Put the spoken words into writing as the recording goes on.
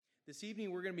This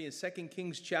evening we're going to be in 2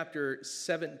 Kings chapter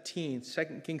 17, 2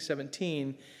 Kings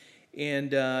 17,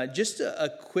 and just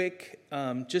a quick,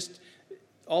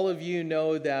 all of you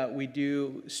know that we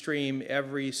do stream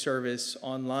every service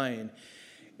online,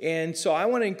 and so I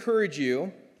want to encourage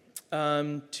you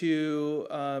to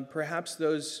perhaps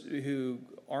those who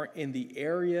aren't in the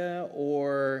area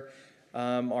or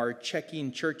are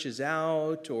checking churches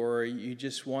out, or you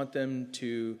just want them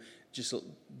to just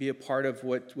be a part of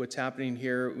what's happening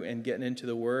here and getting into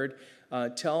the Word.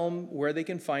 Tell them where they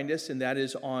can find us, and that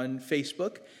is on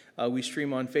Facebook. We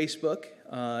stream on Facebook,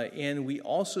 and we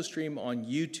also stream on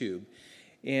YouTube.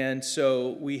 And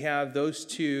so we have those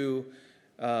two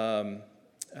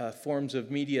forms of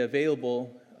media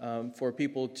available for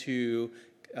people to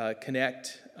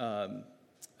connect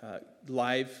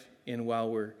live and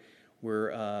while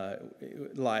we're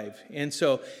live. And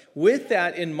so with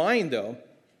that in mind, though,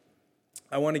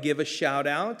 I want to give a shout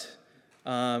out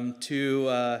to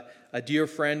a dear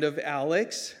friend of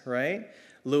Alex, right?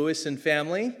 Lewis and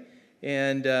family,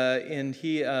 and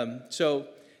he. So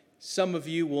some of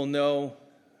you will know.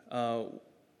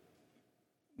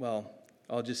 Well,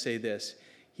 I'll just say this: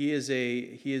 he is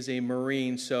a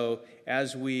Marine. So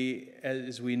as we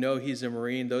know, he's a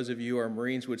Marine. Those of you who are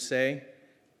Marines would say,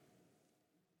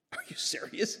 "Are you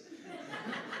serious?"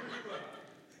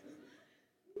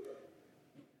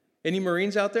 Any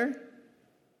Marines out there?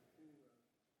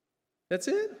 That's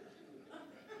it?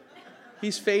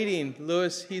 He's fading,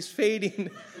 Lewis. He's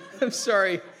fading. I'm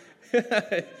sorry.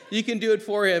 You can do it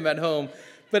for him at home.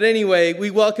 But anyway, we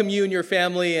welcome you and your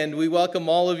family, and we welcome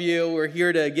all of you. We're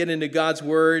here to get into God's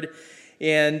Word,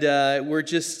 and we're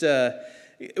just,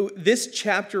 this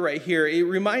chapter right here, it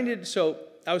reminded, so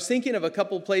I was thinking of a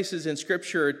couple places in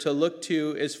Scripture to look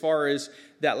to as far as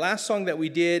that last song that we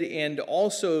did, and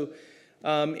also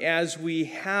as we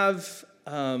have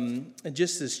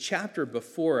just this chapter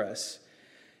before us.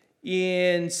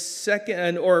 In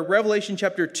Revelation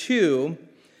chapter 2,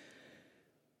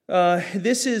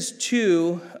 this is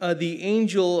to the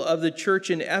angel of the church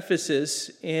in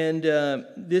Ephesus, and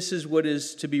this is what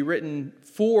is to be written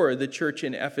for the church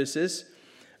in Ephesus.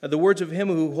 The words of him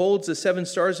who holds the 7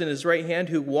 stars in his right hand,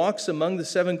 who walks among the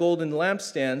 7 golden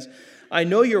lampstands. I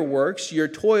know your works, your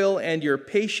toil, and your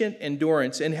patient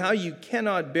endurance, and how you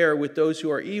cannot bear with those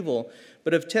who are evil,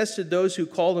 but have tested those who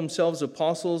call themselves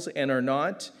apostles and are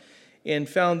not, and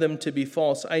found them to be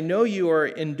false. I know you are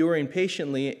enduring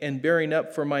patiently and bearing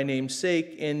up for my name's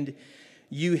sake, and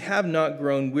you have not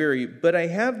grown weary. But I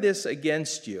have this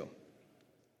against you,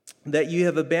 that you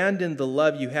have abandoned the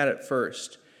love you had at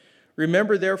first.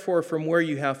 Remember, therefore, from where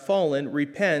you have fallen,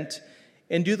 repent,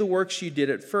 and do the works you did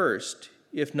at first.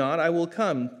 If not, I will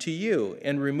come to you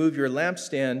and remove your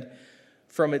lampstand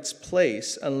from its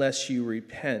place unless you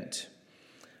repent.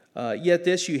 Yet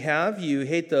this you have, you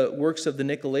hate the works of the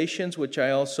Nicolaitans, which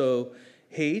I also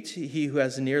hate. He who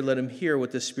has an ear, let him hear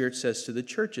what the Spirit says to the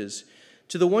churches.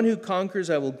 To the one who conquers,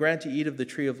 I will grant to eat of the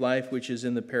tree of life, which is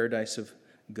in the paradise of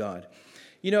God.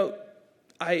 You know,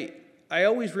 I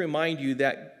always remind you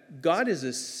that God is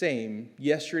the same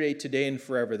yesterday, today, and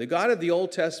forever. The God of the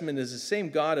Old Testament is the same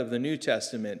God of the New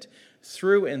Testament,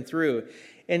 through and through.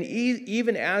 And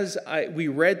even as we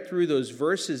read through those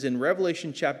verses in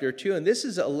Revelation chapter 2, and this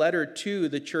is a letter to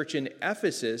the church in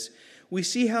Ephesus, we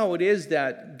see how it is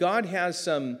that God has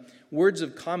some words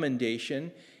of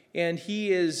commendation, and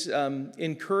he is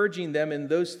encouraging them in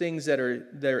those things that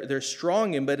they're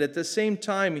strong in. But at the same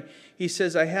time, he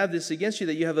says, I have this against you,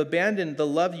 that you have abandoned the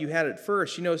love you had at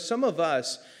first. You know, some of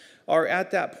us are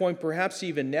at that point, perhaps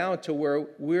even now, to where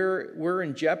we're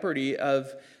in jeopardy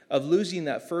of losing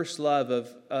that first love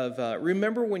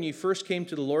remember when you first came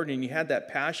to the Lord and you had that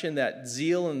passion, that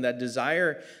zeal, and that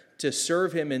desire to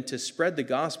serve him and to spread the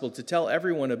gospel, to tell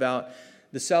everyone about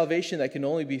the salvation that can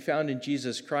only be found in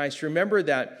Jesus Christ. Remember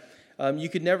that you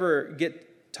could never get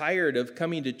tired of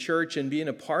coming to church and being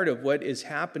a part of what is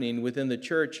happening within the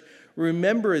church.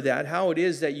 Remember that, how it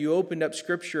is that you opened up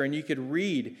Scripture and you could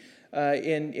read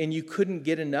and you couldn't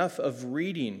get enough of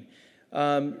reading.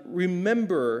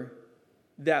 Remember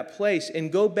that place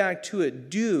and go back to it.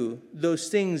 Do those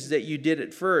things that you did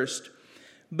at first.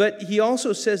 But he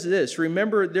also says this,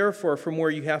 remember therefore from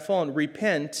where you have fallen,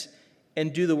 repent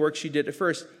and do the works you did at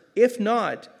first. If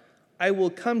not, I will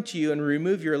come to you and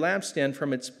remove your lampstand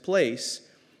from its place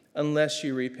unless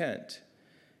you repent.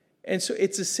 And so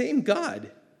it's the same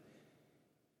God.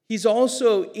 He's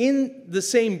also, in the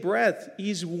same breath,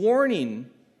 he's warning,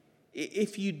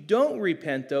 if you don't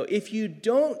repent though, if you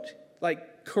don't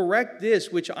correct this,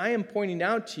 which I am pointing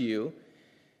out to you,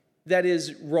 that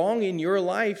is wrong in your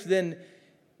life, then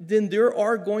there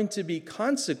are going to be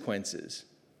consequences.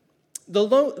 the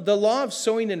law of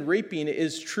sowing and reaping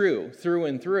is true through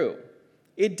and through.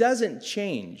 It doesn't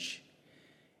change.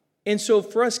 And so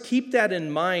for us, keep that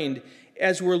in mind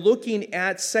as we're looking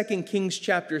at 2 Kings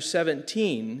chapter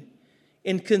 17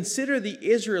 and consider the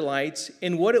Israelites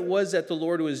and what it was that the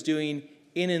Lord was doing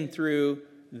in and through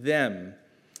them.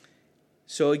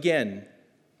 So again,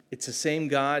 it's the same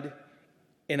God,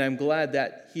 and I'm glad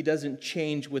that he doesn't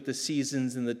change with the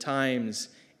seasons and the times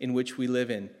in which we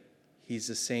live in. He's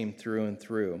the same through and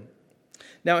through.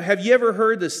 Now, have you ever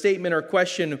heard the statement or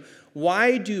question,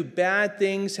 why do bad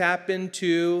things happen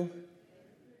to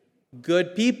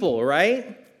good people,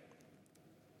 right?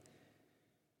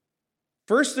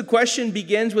 First, the question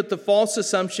begins with the false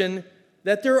assumption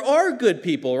that there are good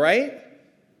people, right?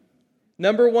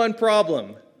 Number one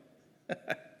problem.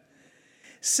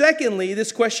 Secondly,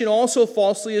 this question also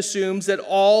falsely assumes that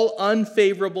all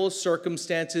unfavorable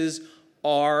circumstances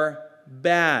are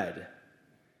bad.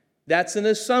 That's an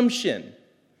assumption.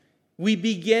 We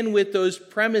begin with those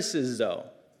premises, though.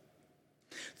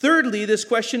 Thirdly, this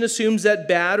question assumes that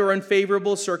bad or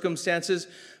unfavorable circumstances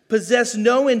possess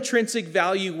no intrinsic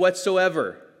value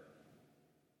whatsoever.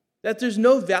 That there's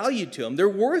no value to them. They're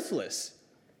worthless.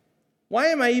 Why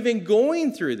am I even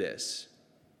going through this?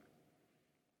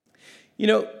 You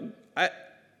know,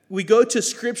 we go to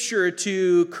Scripture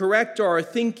to correct our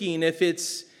thinking if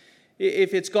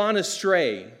it's gone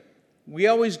astray. We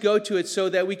always go to it so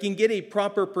that we can get a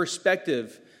proper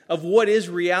perspective of what is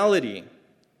reality.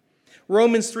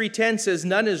 Romans 3:10 says,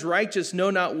 none is righteous, no,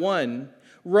 not one.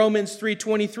 Romans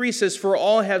 3:23 says, for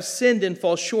all have sinned and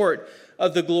fall short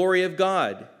of the glory of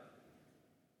God.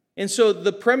 And so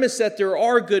the premise that there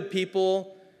are good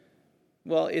people,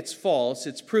 well, it's false.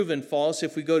 It's proven false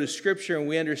if we go to Scripture and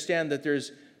we understand that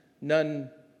there's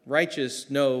none righteous,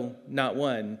 no, not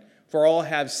one. For all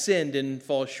have sinned and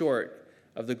fall short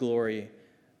of the glory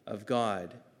of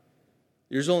God.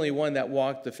 There's only one that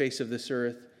walked the face of this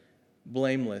earth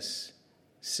blameless,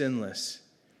 sinless,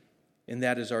 and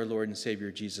that is our Lord and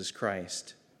Savior, Jesus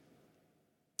Christ.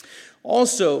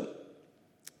 Also,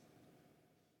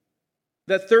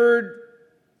 the third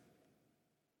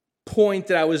point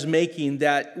that I was making,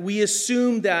 that we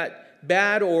assume that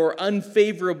bad or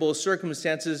unfavorable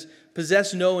circumstances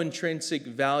possess no intrinsic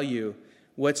value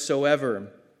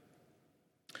whatsoever.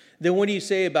 Then what do you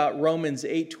say about Romans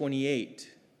 8:28?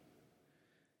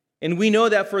 And we know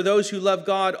that for those who love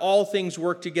God, all things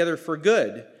work together for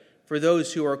good, for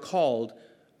those who are called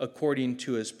according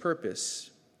to his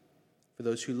purpose. For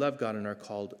those who love God and are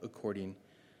called according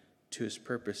to his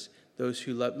purpose. Those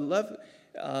who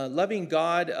loving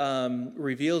God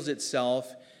reveals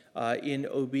itself in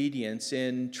obedience,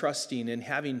 in trusting, and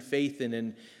having faith in,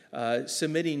 and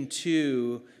submitting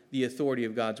to the authority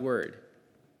of God's word.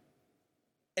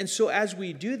 And so as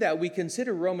we do that, we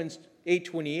consider Romans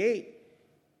 8:28,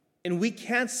 and we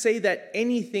can't say that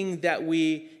anything that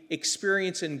we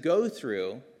experience and go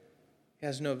through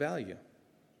has no value.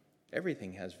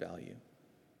 Everything has value.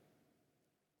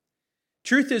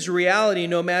 Truth is reality,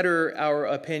 no matter our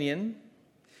opinion.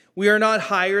 We are not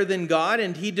higher than God,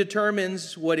 and he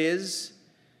determines what is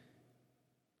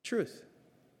truth.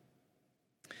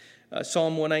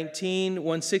 Psalm 119,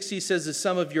 160 says, the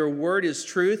sum of your word is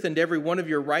truth, and every one of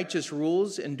your righteous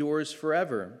rules endures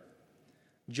forever.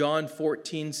 John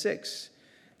 14:6.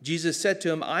 Jesus said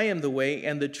to him, I am the way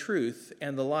and the truth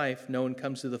and the life. No one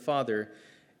comes to the Father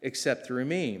except through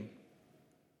me.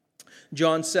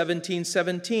 John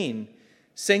 17:17.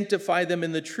 Sanctify them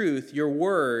in the truth. Your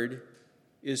word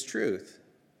is truth.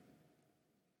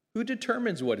 Who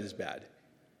determines what is bad?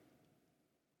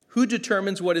 Who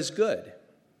determines what is good?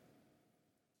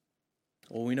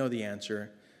 Well, we know the answer.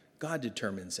 God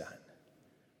determines that.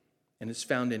 And it's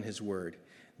found in his word.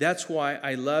 That's why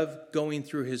I love going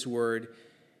through his word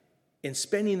and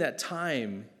spending that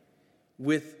time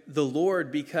with the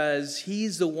Lord, because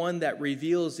he's the one that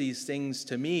reveals these things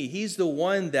to me. He's the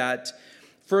one that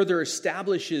further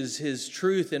establishes his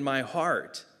truth in my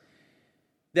heart.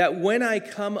 That when I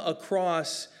come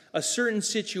across a certain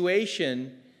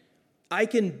situation, I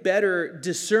can better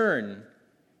discern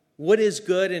what is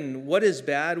good and what is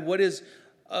bad, what is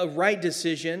a right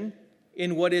decision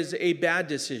and what is a bad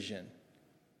decision.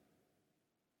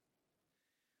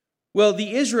 Well,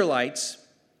 the Israelites,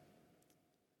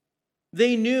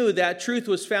 they knew that truth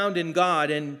was found in God,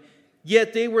 and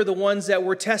yet they were the ones that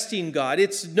were testing God.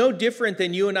 It's no different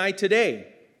than you and I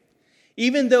today.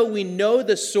 Even though we know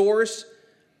the source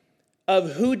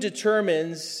of who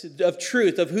determines, of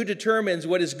truth, of who determines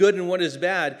what is good and what is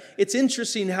bad, it's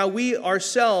interesting how we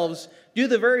ourselves do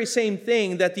the very same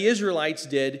thing that the Israelites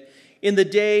did in the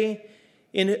day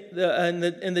in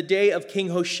the day of King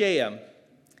Hoshea.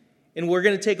 And we're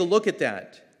going to take a look at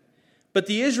that. But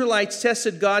the Israelites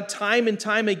tested God time and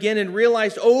time again and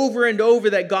realized over and over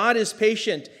that God is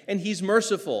patient and he's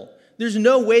merciful. There's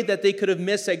no way that they could have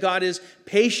missed that God is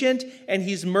patient and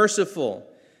he's merciful.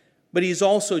 But he's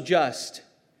also just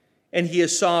and he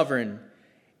is sovereign.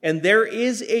 And there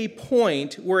is a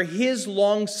point where his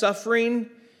long suffering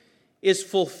is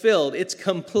fulfilled. It's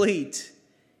complete.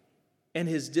 And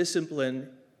his discipline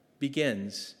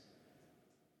begins.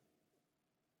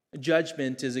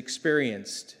 Judgment is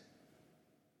experienced.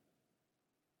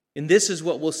 And this is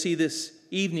what we'll see this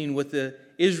evening with the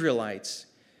Israelites.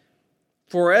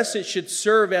 For us, it should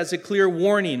serve as a clear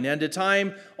warning and a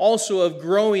time also of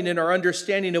growing in our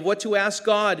understanding of what to ask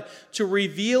God to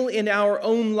reveal in our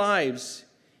own lives,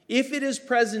 if it is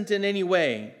present in any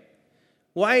way.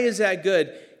 Why is that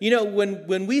good? You know,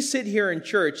 when we sit here in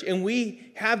church and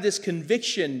we have this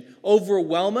conviction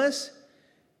overwhelm us,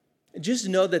 just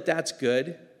know that that's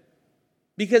good.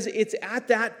 Because it's at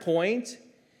that point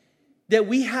that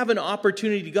we have an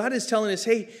opportunity. God is telling us,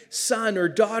 hey, son or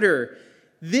daughter,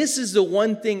 this is the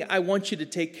one thing I want you to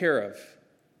take care of.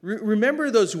 Remember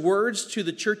those words to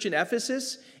the church in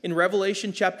Ephesus in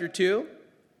Revelation chapter 2?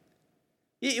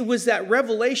 It was that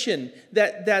revelation,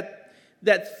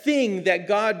 that thing that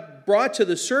God brought to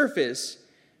the surface,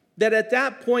 that at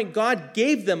that point God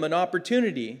gave them an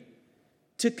opportunity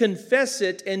to confess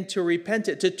it and to repent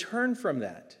it, to turn from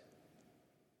that.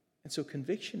 And so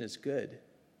conviction is good.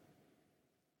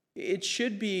 It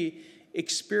should be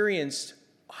experienced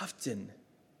often,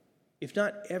 if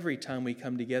not every time we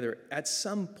come together, at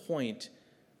some point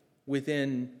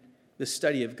within the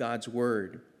study of God's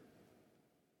Word.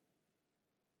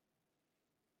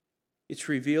 It's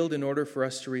revealed in order for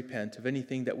us to repent of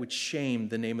anything that would shame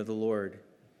the name of the Lord,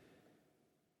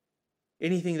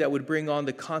 anything that would bring on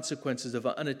the consequences of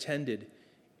unattended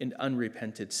and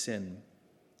unrepented sin.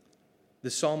 The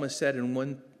psalmist said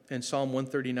in Psalm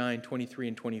 139, 23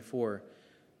 and 24,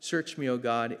 "Search me, O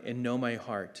God, and know my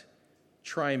heart.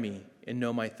 Try me and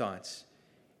know my thoughts,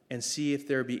 and see if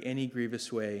there be any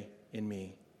grievous way in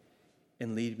me,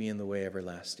 and lead me in the way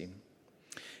everlasting."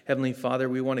 Heavenly Father,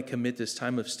 we want to commit this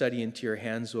time of study into your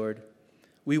hands, Lord.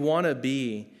 We want to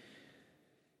be,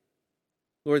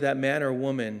 Lord, that man or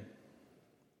woman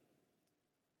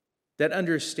that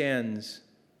understands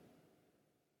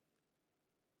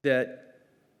that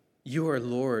you are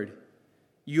Lord.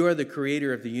 You are the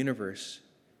creator of the universe.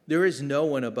 There is no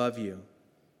one above you.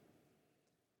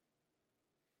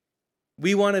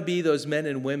 We want to be those men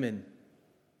and women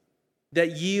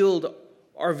that yield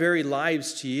our very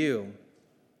lives to you.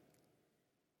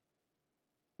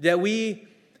 That we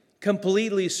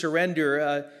completely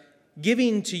surrender,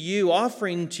 giving to you,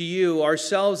 offering to you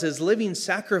ourselves as living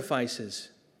sacrifices.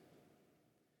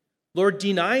 Lord,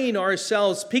 denying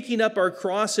ourselves, picking up our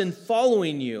cross and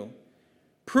following you,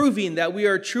 proving that we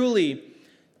are truly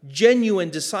genuine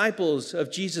disciples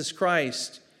of Jesus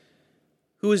Christ,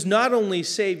 who is not only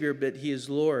Savior, but he is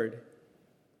Lord.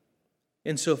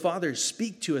 And so, Father,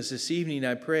 speak to us this evening,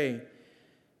 I pray.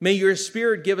 May your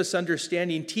Spirit give us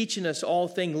understanding, teaching us all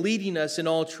things, leading us in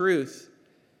all truth.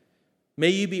 May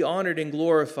you be honored and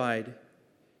glorified.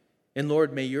 And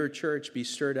Lord, may your church be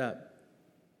stirred up.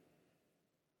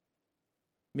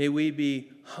 May we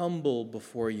be humble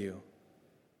before you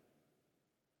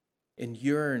and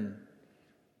yearn,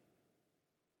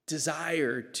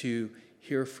 desire to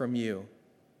hear from you.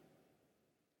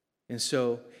 And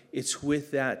so it's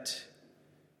with that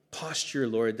posture,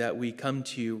 Lord, that we come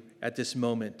to you at this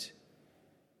moment.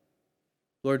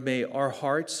 Lord, may our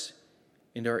hearts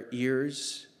and our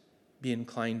ears be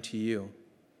inclined to you.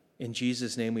 In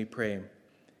Jesus' name we pray.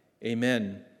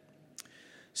 Amen.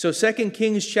 So 2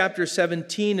 Kings chapter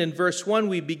 17 and verse 1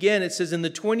 we begin. It says, "In the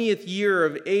 20th year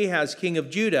of Ahaz, king of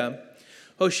Judah,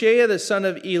 Hoshea the son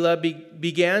of Elah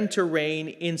began to reign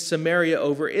in Samaria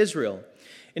over Israel.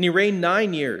 And he reigned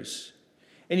 9 years.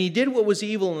 And he did what was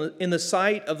evil in the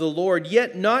sight of the Lord,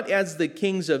 yet not as the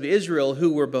kings of Israel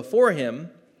who were before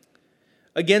him.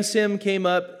 Against him came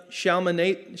up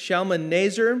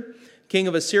Shalmaneser, king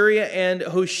of Assyria, and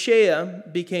Hoshea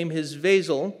became his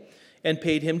vassal and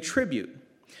paid him tribute.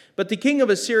 But the king of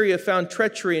Assyria found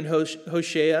treachery in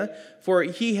Hoshea, for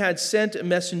he had sent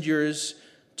messengers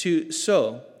to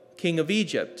So, king of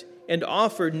Egypt, and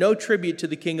offered no tribute to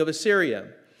the king of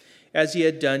Assyria, as he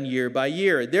had done year by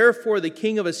year. Therefore the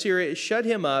king of Assyria shut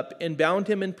him up and bound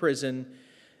him in prison.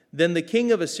 Then the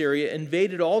king of Assyria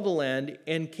invaded all the land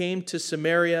and came to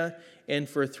Samaria, and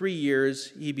for 3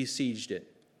 years he besieged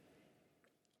it."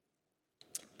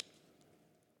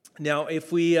 Now,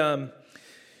 if we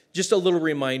Just a little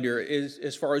reminder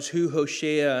as far as who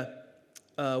Hoshea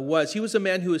was. He was a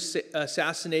man who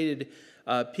assassinated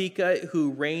Pekah,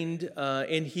 who reigned,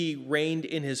 and he reigned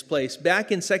in his place.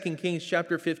 Back in 2 Kings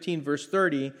chapter 15, verse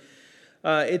 30,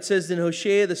 it says, Then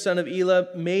Hoshea, the son of Elah,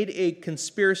 made a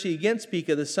conspiracy against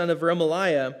Pekah, the son of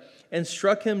Remaliah, and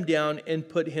struck him down and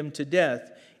put him to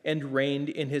death, and reigned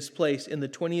in his place in the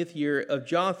 20th year of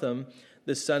Jotham,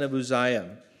 the son of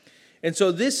Uzziah. And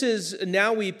so this is,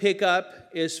 now we pick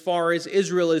up as far as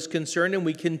Israel is concerned, and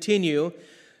we continue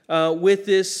with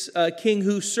this king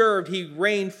who served. He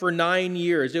reigned for 9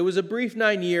 years. It was a brief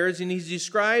 9 years, and he's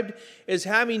described as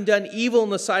having done evil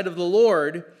in the sight of the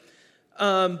Lord.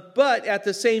 But at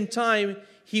the same time,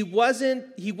 he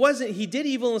did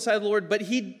evil in the sight of the Lord, but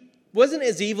he wasn't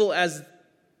as evil as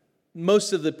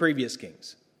most of the previous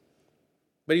kings.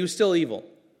 But he was still evil.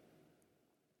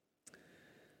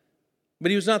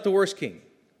 But he was not the worst king.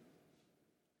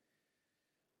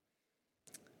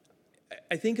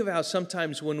 I think of how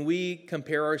sometimes when we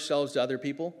compare ourselves to other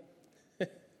people,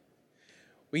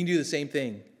 we can do the same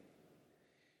thing.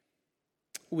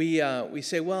 We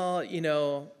say, well,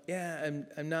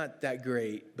 I'm not that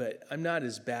great, but I'm not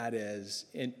as bad as,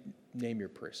 and name your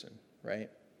person, right?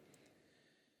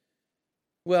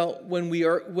 Well, when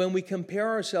we compare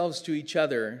ourselves to each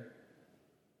other,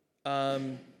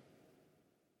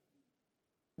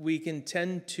 we can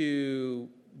tend to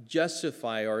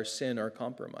justify our sin or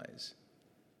compromise.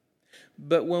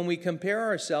 But when we compare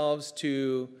ourselves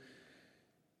to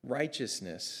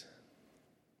righteousness,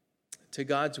 to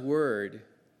God's word,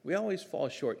 we always fall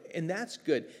short. And that's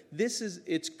good.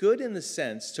 It's good in the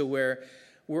sense to where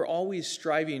we're always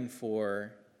striving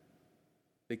for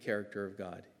the character of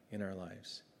God in our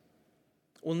lives.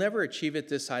 We'll never achieve it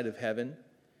this side of heaven.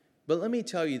 But let me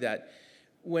tell you that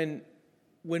when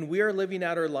we are living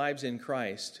out our lives in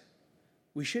Christ,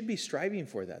 we should be striving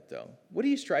for that, though. What are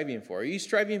you striving for? Are you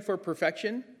striving for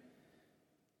perfection?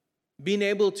 Being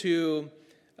able to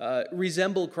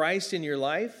resemble Christ in your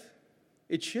life?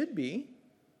 It should be.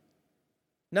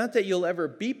 Not that you'll ever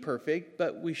be perfect,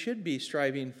 but we should be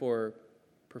striving for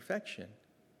perfection.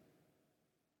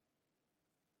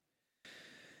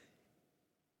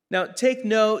 Now, take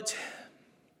note.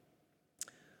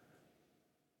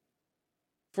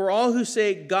 For all who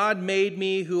say, God made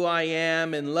me who I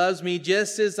am and loves me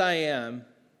just as I am,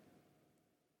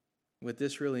 what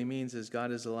this really means is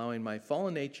God is allowing my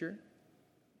fallen nature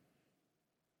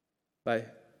by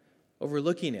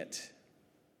overlooking it.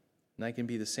 And I can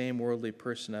be the same worldly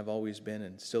person I've always been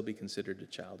and still be considered a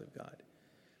child of God.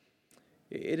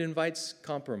 It invites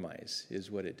compromise, is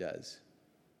what it does.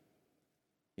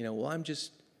 I'm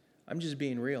just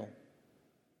being real,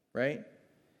 right?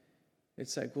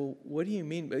 It's like, well, what do you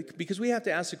mean? Because we have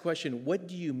to ask the question, what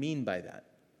do you mean by that?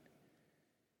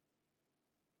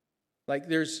 Like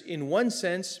there's, in one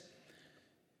sense,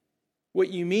 what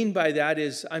you mean by that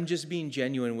is I'm just being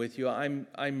genuine with you.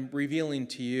 I'm revealing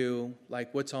to you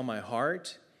like what's on my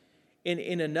heart. And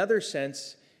in another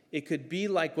sense, it could be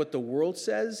like what the world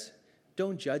says.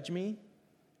 Don't judge me.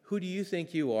 Who do you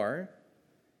think you are?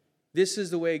 This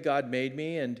is the way God made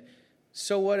me, and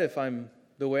so what if I'm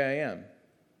the way I am?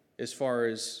 As far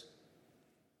as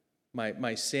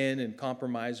my sin and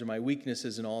compromise or my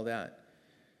weaknesses and all that.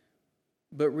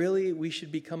 But really, we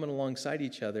should be coming alongside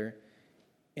each other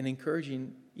and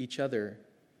encouraging each other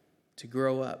to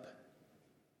grow up,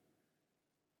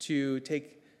 to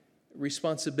take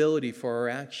responsibility for our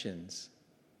actions,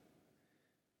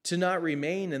 to not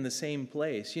remain in the same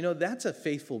place. That's a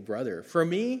faithful brother. For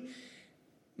me,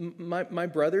 my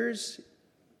brothers,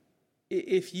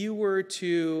 if you were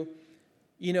to,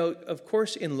 of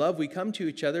course, in love we come to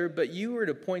each other, but you were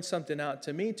to point something out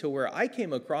to me to where I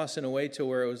came across in a way to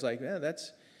where it was like,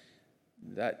 that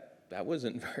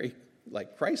wasn't very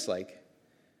like Christ-like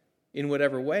in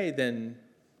whatever way, then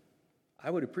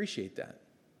I would appreciate that.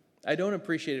 I don't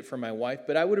appreciate it from my wife,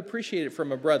 but I would appreciate it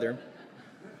from a brother.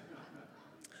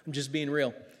 I'm just being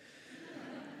real.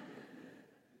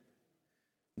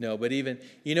 No, but even,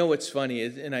 what's funny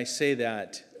is, and I say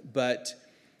that, but,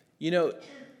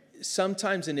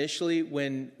 sometimes initially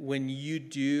when you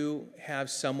do have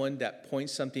someone that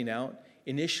points something out,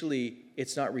 initially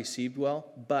it's not received well,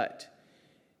 but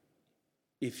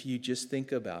if you just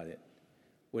think about it,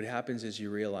 what happens is you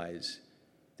realize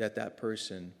that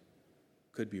person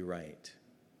could be right.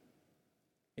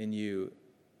 And you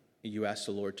ask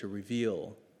the Lord to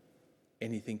reveal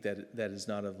anything that is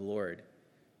not of the Lord.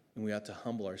 And we ought to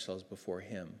humble ourselves before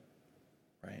Him,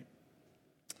 right?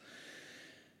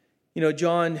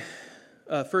 John,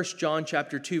 1 John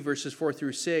chapter 2, verses 4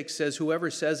 through 6 says,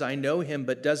 whoever says, I know him,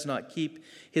 but does not keep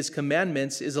his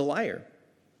commandments is a liar.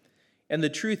 and the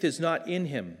truth is not in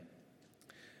him.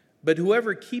 But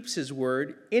whoever keeps his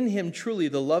word, in him truly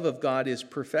the love of God is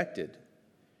perfected.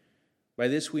 By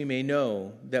this we may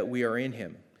know that we are in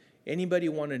him. Anybody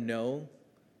want to know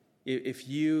if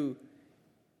you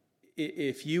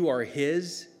are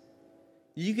his?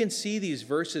 You can see these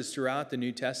verses throughout the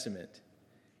New Testament.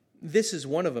 This is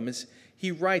one of them.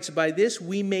 He writes, by this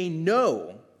we may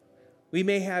know, we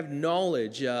may have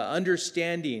knowledge,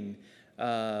 understanding,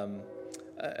 a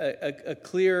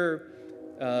clear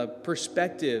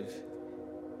perspective,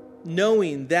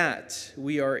 knowing that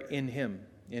we are in him,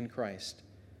 in Christ.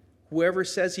 Whoever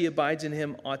says he abides in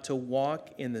him ought to walk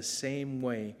in the same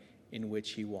way in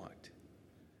which he walked.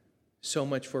 So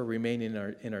much for remaining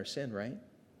in our sin, right?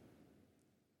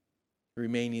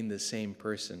 Remaining the same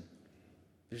person.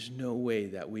 There's no way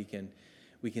that we can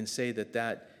say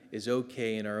that is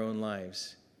okay in our own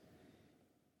lives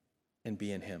and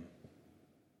be in him.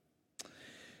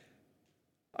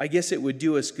 I guess it would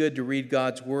do us good to read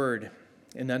God's word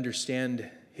and understand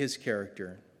his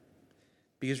character.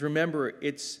 Because remember,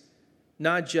 it's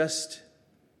not just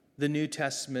the New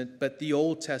Testament, but the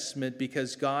Old Testament,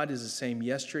 because God is the same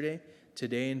yesterday,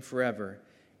 today, and forever,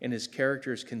 and his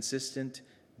character is consistent,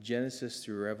 Genesis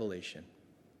through Revelation.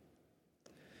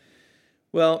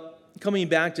 Well, coming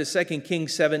back to 2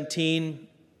 Kings 17,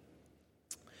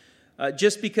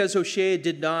 just because Hoshea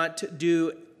did not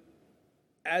do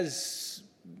as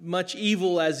much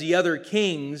evil as the other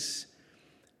kings,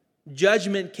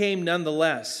 judgment came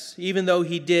nonetheless, even though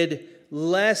he did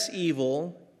less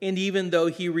evil, and even though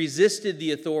he resisted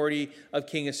the authority of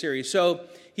King Assyria. So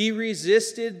he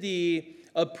resisted the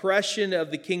oppression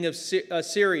of the king of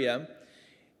Assyria,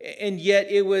 and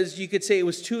yet you could say it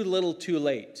was too little too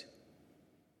late.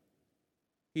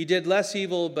 He did less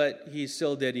evil, but he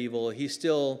still did evil. He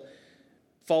still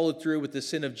followed through with the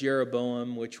sin of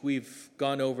Jeroboam, which we've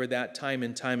gone over that time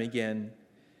and time again.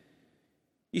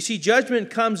 You see, judgment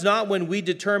comes not when we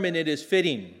determine it is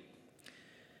fitting.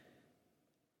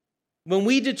 When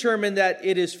we determine that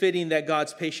it is fitting that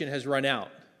God's patience has run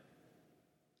out.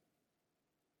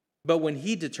 But when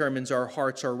he determines our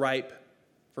hearts are ripe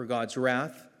for God's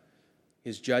wrath,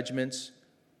 his judgments,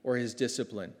 or his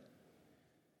discipline.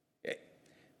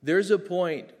 There's a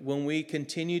point when we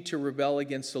continue to rebel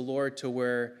against the Lord to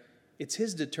where it's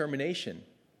his determination.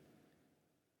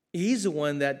 He's the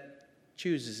one that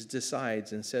chooses,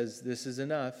 decides, and says, this is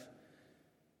enough.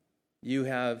 You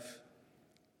have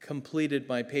completed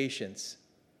my patience.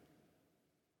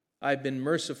 I've been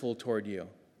merciful toward you.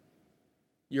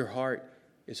 Your heart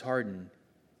is hardened,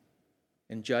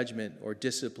 and judgment or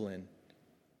discipline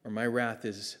or my wrath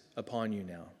is upon you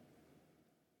now.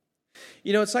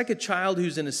 You know, it's like a child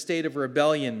who's in a state of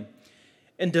rebellion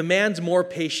and demands more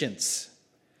patience.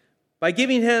 By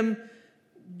giving him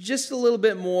just a little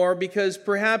bit more because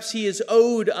perhaps he is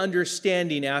owed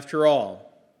understanding after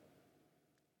all.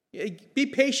 Be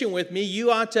patient with me.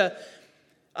 You ought to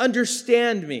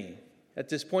understand me at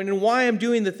this point and why I'm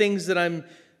doing the things that I'm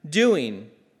doing.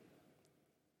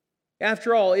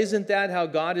 After all, isn't that how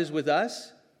God is with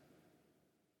us?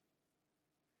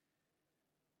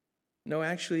 No,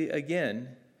 actually, again,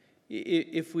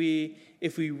 if we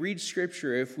read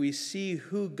Scripture, if we see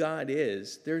who God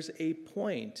is, there's a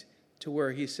point to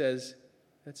where he says,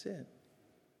 that's it.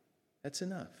 That's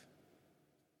enough.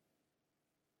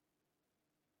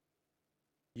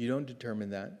 You don't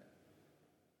determine that.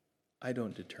 I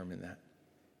don't determine that.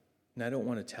 And I don't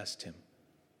want to test him.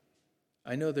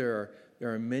 I know there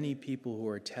are many people who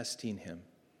are testing him.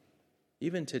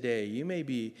 Even today, you may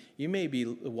be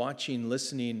watching,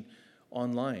 listening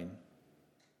online.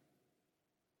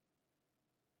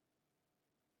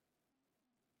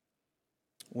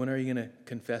 When are you going to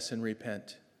confess and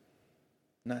repent?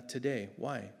 Not today.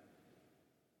 Why?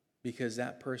 Because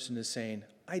that person is saying,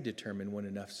 I determine when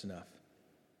enough's enough.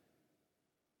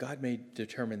 God may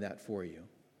determine that for you.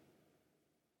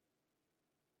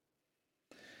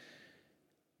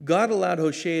 God allowed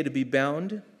Hoshea to be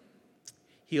bound.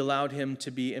 He allowed him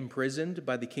to be imprisoned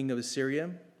by the king of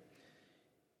Assyria.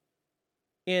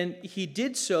 And he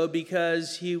did so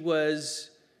because he was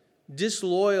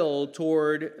disloyal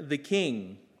toward the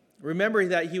king. Remember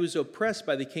that he was oppressed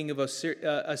by the king of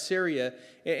Assyria,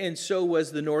 and so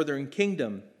was the northern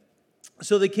kingdom.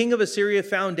 So the king of Assyria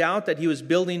found out that he was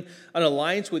building an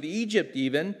alliance with Egypt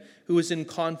even, who was in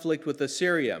conflict with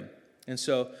Assyria. And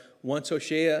so once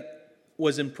Hoshea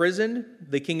was imprisoned,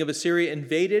 the king of Assyria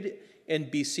invaded and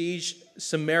besieged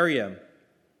Samaria.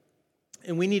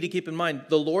 And we need to keep in mind,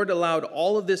 the Lord allowed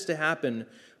all of this to happen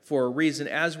for a reason,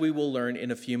 as we will learn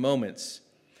in a few moments.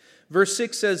 Verse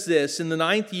 6 says this, "In the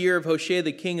 9th year of Hoshea,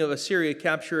 the king of Assyria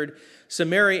captured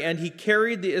Samaria, and he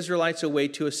carried the Israelites away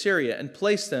to Assyria and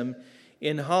placed them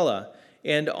in Hala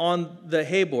and on the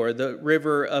Habor, the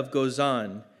river of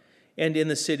Gozan, and in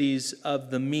the cities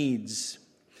of the Medes."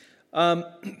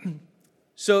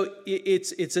 So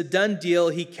it's a done deal.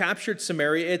 He captured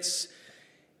Samaria.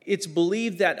 It's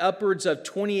believed that upwards of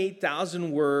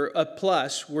 28,000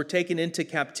 plus were taken into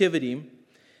captivity.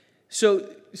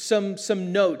 So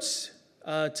some notes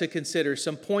to consider,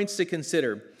 some points to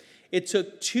consider. It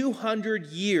took 200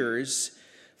 years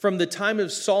from the time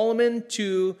of Solomon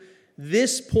to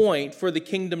this point for the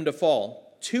kingdom to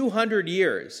fall. 200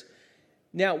 years.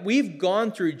 Now, we've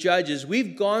gone through Judges,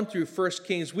 we've gone through 1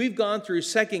 Kings, we've gone through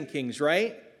 2 Kings,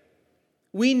 right?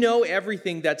 We know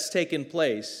everything that's taken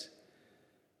place.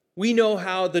 We know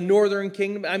how the northern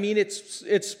kingdom,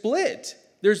 it's split.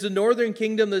 There's the northern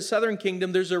kingdom, the southern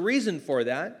kingdom. There's a reason for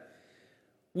that.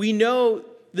 We know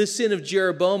the sin of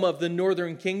Jeroboam of the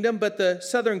northern kingdom, but the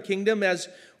southern kingdom, as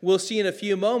we'll see in a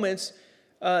few moments,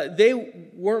 they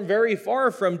weren't very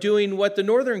far from doing what the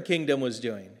northern kingdom was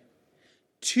doing.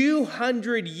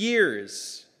 200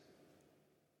 years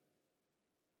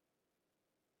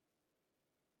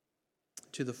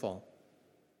to the fall.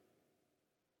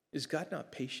 Is God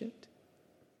not patient?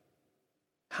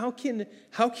 How can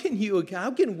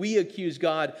we accuse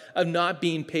God of not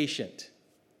being patient?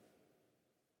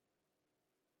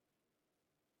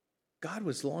 God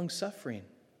was long-suffering.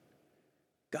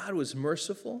 God was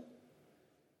merciful.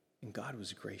 And God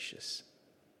was gracious.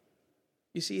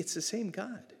 You see, it's the same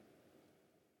God.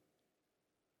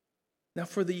 Now,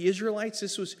 for the Israelites,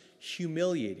 this was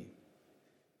humiliating.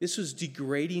 This was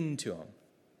degrading to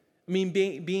them.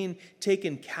 Being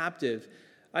taken captive.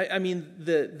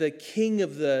 The king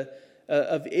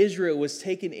of Israel was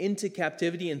taken into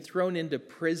captivity and thrown into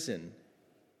prison.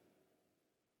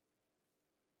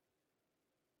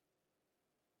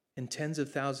 And tens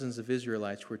of thousands of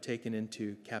Israelites were taken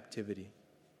into captivity.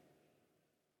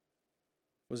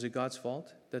 Was it God's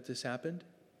fault that this happened?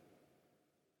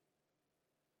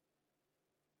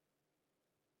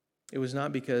 It was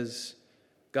not because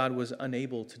God was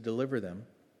unable to deliver them.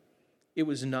 It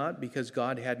was not because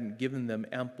God hadn't given them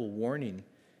ample warning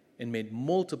and made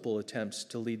multiple attempts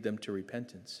to lead them to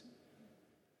repentance.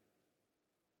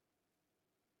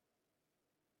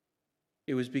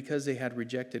 It was because they had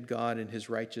rejected God and his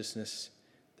righteousness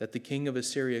that the king of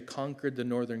Assyria conquered the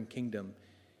northern kingdom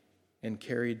and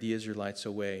carried the Israelites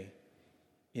away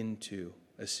into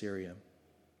Assyria.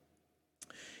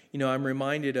 I'm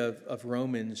reminded of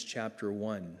Romans chapter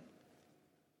 1,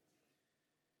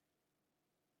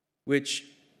 which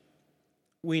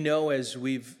we know as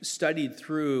we've studied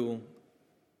through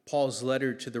Paul's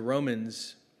letter to the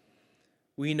Romans,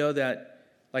 we know that,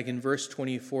 like in verse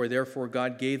 24, "Therefore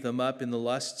God gave them up in the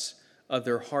lusts of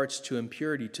their hearts to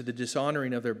impurity, to the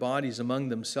dishonoring of their bodies among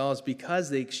themselves, because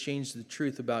they exchanged the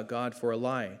truth about God for a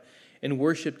lie, and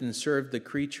worshipped and served the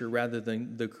creature rather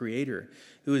than the Creator,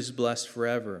 who is blessed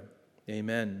forever.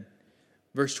 Amen."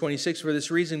 Verse 26, "For this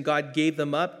reason God gave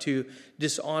them up to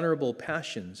dishonorable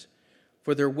passions.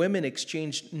 For their women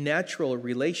exchanged natural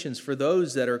relations for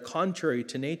those that are contrary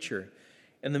to nature.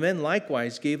 And the men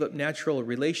likewise gave up natural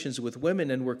relations with women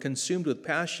and were consumed with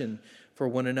passion for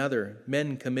one another,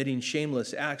 men committing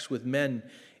shameless acts with men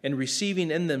and receiving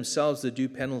in themselves the due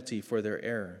penalty for their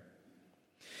error.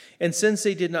 And since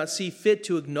they did not see fit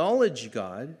to acknowledge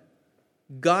God,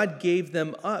 God gave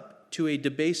them up to a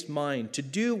debased mind to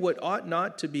do what ought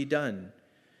not to be done.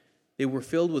 They were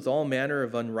filled with all manner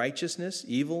of unrighteousness,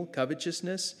 evil,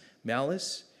 covetousness,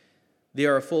 malice. They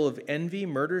are full of envy,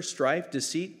 murder, strife,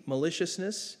 deceit,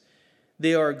 maliciousness.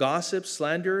 They are gossips,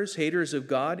 slanderers, haters of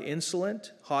God,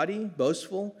 insolent, haughty,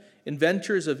 boastful,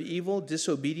 inventors of evil,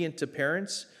 disobedient to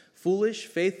parents, foolish,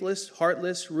 faithless,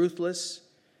 heartless, ruthless.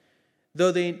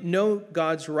 Though they know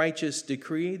God's righteous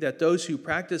decree that those who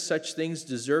practice such things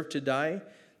deserve to die,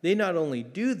 they not only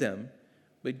do them,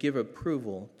 but give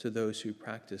approval to those who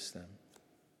practice them."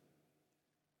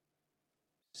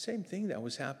 Same thing that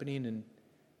was happening in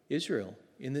Israel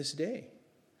in this day.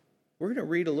 We're going to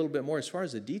read a little bit more as far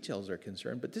as the details are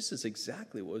concerned, but this is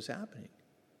exactly what was happening.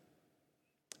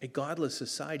 A godless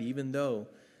society, even though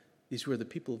these were the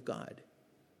people of God.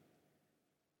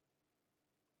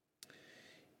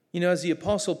 As the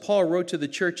Apostle Paul wrote to the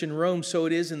church in Rome, so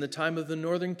it is in the time of the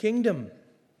northern kingdom,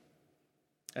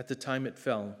 at the time it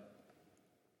fell.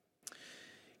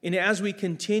 And as we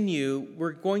continue,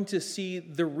 we're going to see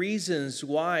the reasons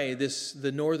why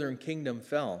the northern kingdom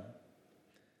fell.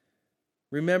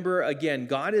 Remember, again,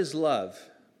 God is love,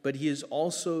 but he is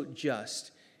also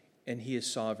just, and he is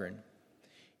sovereign.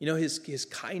 His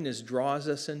kindness draws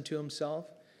us into himself.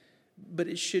 But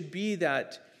it should be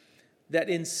that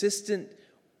insistent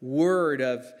word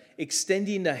of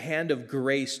extending the hand of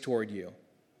grace toward you.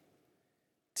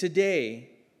 Today,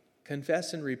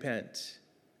 confess and repent.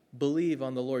 Believe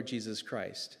on the Lord Jesus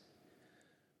Christ.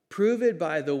 Prove it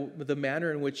by the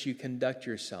manner in which you conduct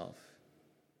yourself.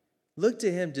 Look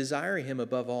to him, desire him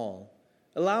above all.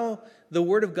 Allow the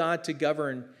word of God to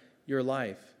govern your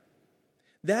life.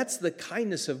 That's the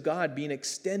kindness of God being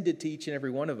extended to each and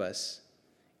every one of us.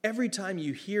 Every time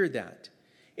you hear that,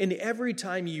 and every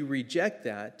time you reject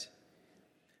that,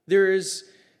 there is,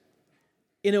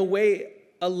 in a way,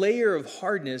 a layer of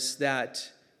hardness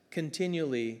that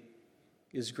continually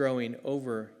is growing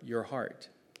over your heart.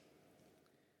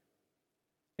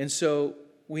 And so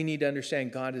we need to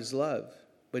understand God is love,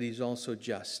 but he's also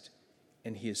just,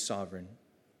 and he is sovereign.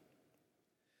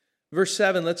 Verse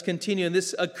 7, let's continue. And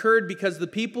this occurred because the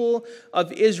people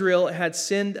of Israel had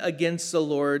sinned against the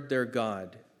Lord their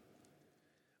God.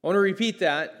 I want to repeat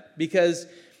that because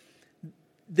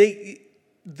the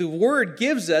word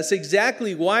gives us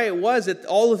exactly why it was that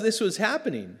all of this was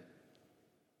happening.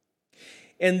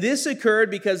 And this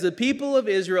occurred because the people of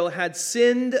Israel had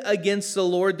sinned against the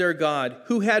Lord their God,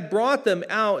 who had brought them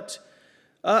up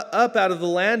out of the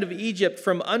land of Egypt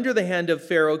from under the hand of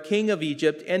Pharaoh, king of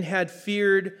Egypt, and had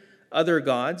feared other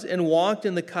gods, and walked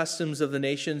in the customs of the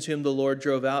nations whom the Lord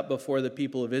drove out before the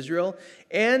people of Israel,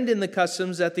 and in the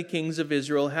customs that the kings of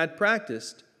Israel had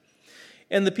practiced.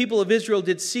 And the people of Israel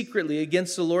did secretly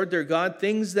against the Lord their God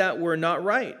things that were not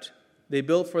right. They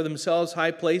built for themselves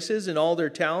high places in all their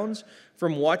towns,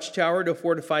 from watchtower to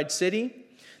fortified city.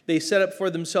 They set up for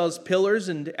themselves pillars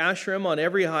and Asherim on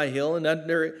every high hill and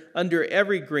under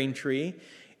every green tree.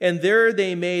 And there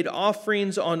they made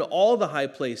offerings on all the high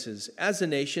places, as the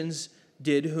nations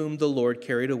did whom the Lord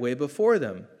carried away before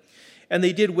them. And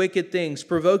they did wicked things,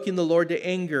 provoking the Lord to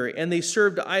anger, and they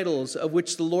served idols, of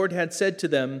which the Lord had said to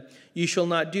them, "You shall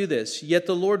not do this." Yet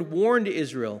the Lord warned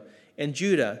Israel and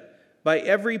Judah by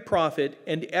every prophet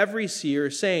and every seer,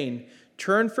 saying,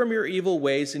 "Turn from your evil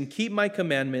ways and keep my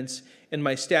commandments and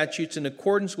my statutes in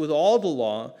accordance with all the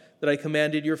law that I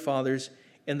commanded your fathers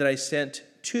and that I sent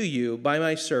to you by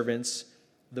my servants,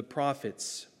 the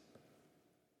prophets."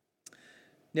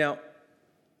 Now,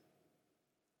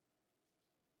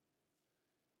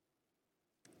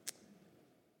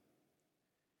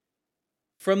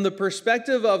 from the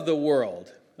perspective of the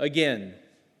world, again,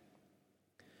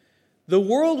 the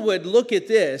world would look at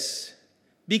this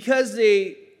because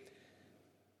they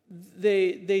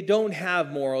don't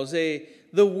have morals. The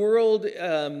world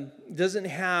doesn't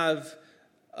have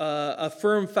a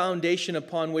firm foundation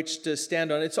upon which to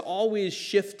stand on. It's always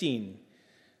shifting.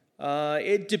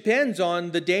 It depends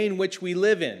on the day in which we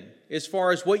live in, as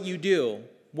far as what you do.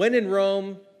 When in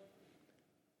Rome,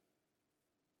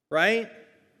 right?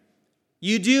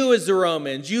 You do as the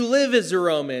Romans. You live as the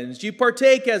Romans. You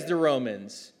partake as the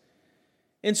Romans.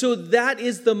 And so that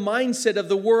is the mindset of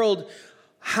the world.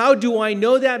 How do I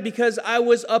know that? Because I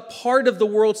was a part of the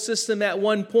world system at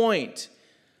one point.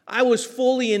 I was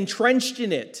fully entrenched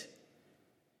in it.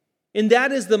 And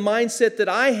that is the mindset that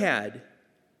I had.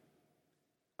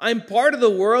 I'm part of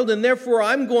the world, and therefore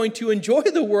I'm going to enjoy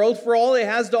the world for all it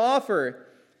has to offer.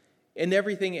 And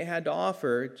everything it had to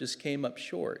offer just came up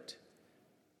short.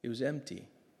 It was empty.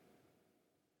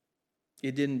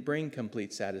 It didn't bring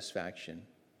complete satisfaction.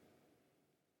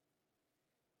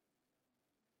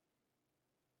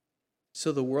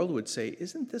 So the world would say,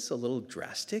 isn't this a little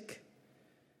drastic?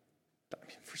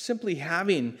 For simply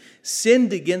having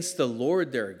sinned against the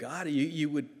Lord their God, you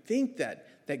would think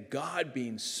that God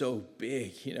being so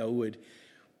big, would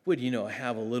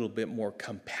have a little bit more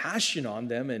compassion on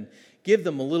them and give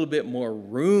them a little bit more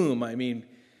room.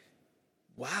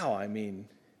 Wow,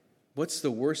 what's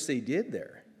the worst they did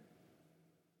there?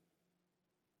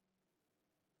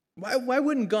 Why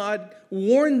wouldn't God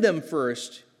warn them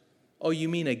first? Oh, you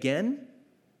mean again?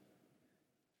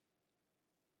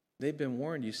 They've been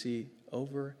warned, you see,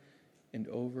 over and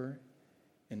over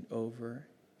and over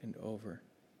and over.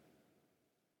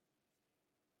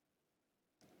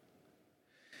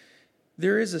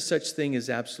 There is a such thing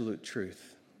as absolute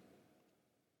truth.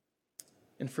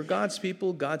 And for God's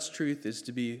people, God's truth is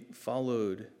to be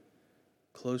followed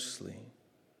closely,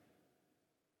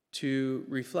 to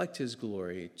reflect His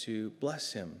glory, to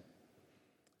bless Him.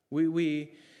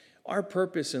 Our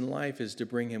purpose in life is to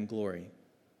bring Him glory.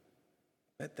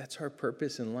 That's our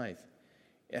purpose in life.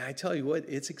 And I tell you what,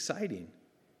 it's exciting.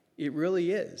 It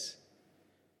really is.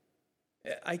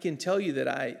 I can tell you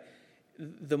that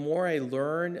the more I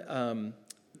learn, and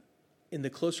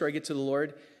the closer I get to the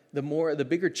Lord, the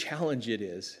bigger challenge it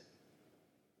is.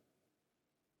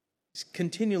 He's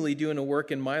continually doing a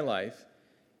work in my life.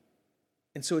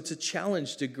 And so it's a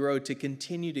challenge to grow, to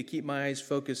continue to keep my eyes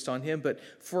focused on him. But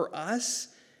for us,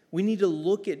 we need to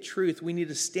look at truth. We need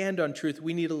to stand on truth.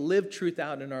 We need to live truth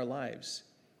out in our lives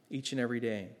each and every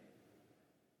day.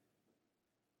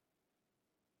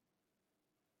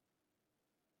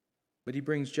 But he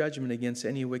brings judgment against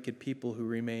any wicked people who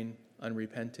remain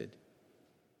unrepented.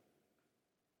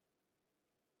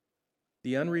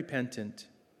 The unrepentant,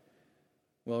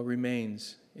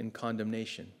 remains in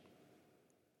condemnation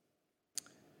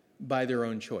by their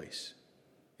own choice.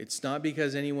 It's not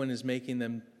because anyone is making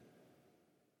them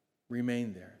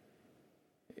remain there.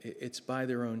 It's by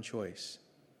their own choice.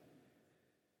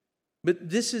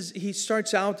 But he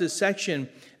starts out this section,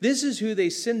 this is who they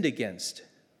sinned against.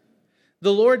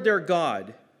 The Lord their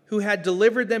God, who had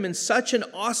delivered them in such an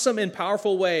awesome and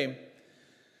powerful way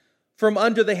from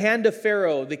under the hand of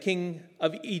Pharaoh, the king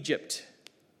of Egypt.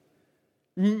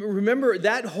 Remember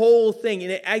that whole thing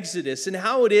in Exodus and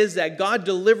how it is that God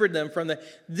delivered them from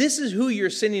this is who you're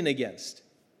sinning against.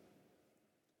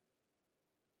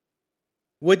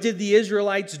 What did the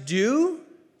Israelites do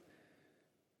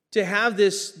to have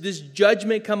this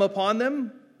judgment come upon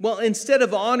them? Well, instead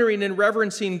of honoring and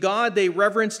reverencing God, they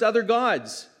reverenced other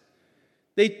gods.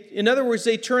 In other words,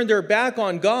 they turned their back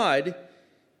on God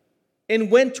and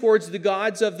went towards the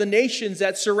gods of the nations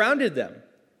that surrounded them.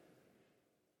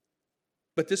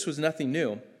 But this was nothing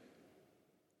new.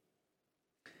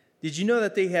 Did you know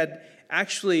that they had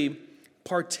actually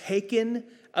partaken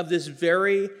of this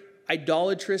very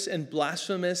idolatrous and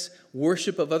blasphemous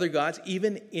worship of other gods,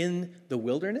 even in the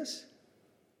wilderness?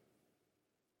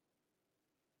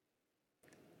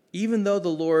 Even though the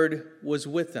Lord was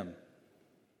with them.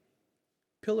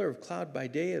 Pillar of cloud by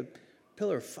day, a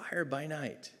pillar of fire by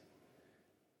night.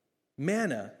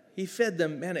 Manna, he fed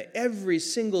them manna every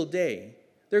single day.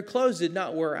 Their clothes did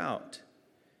not wear out.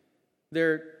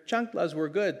 Their chanclas were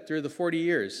good through the 40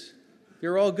 years. They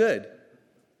were all good.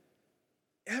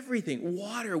 Everything.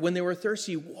 Water, when they were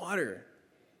thirsty, water.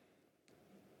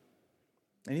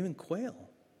 And even quail.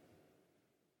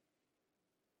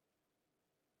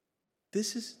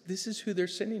 This is who they're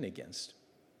sinning against.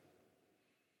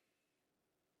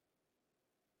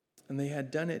 And they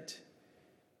had done it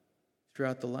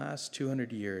throughout the last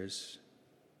 200 years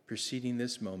preceding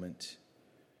this moment.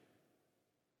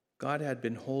 God had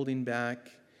been holding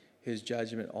back his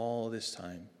judgment all this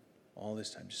time,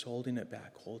 just holding it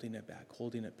back, holding it back,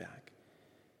 holding it back.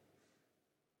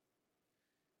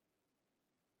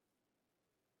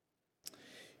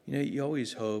 You know, you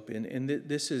always hope, and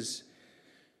this is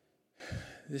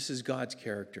God's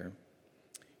character.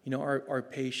 You know, our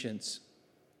patience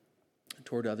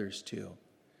toward others too.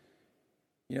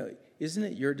 You know, isn't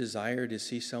it your desire to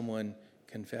see someone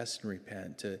confess and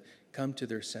repent, to come to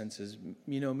their senses,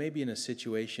 you know, maybe in a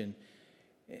situation,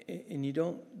 and you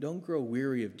don't grow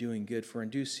weary of doing good, for in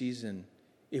due season,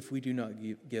 if we do not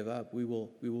give up, we will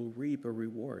reap a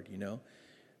reward, you know.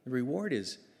 The reward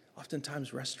is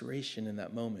oftentimes restoration in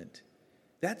that moment.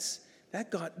 That's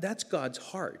God's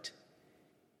heart.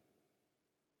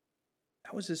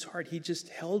 That was his heart. He just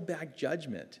held back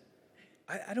judgment.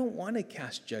 I don't want to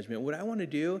cast judgment. What I want to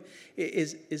do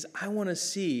is I want to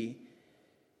see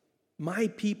my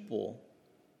people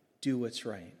do what's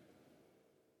right.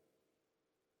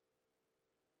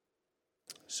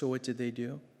 So what did they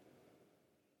do?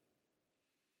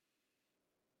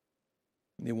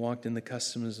 They walked in the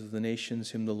customs of the nations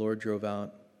whom the Lord drove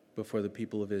out before the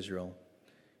people of Israel,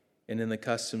 and in the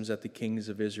customs that the kings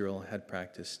of Israel had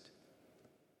practiced.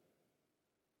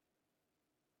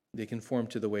 They conformed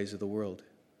to the ways of the world,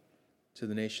 to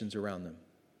the nations around them.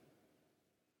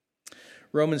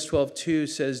 Romans 12:2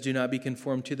 says, "Do not be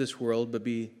conformed to this world, but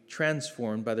be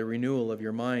transformed by the renewal of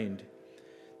your mind,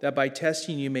 that by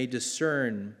testing you may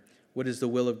discern what is the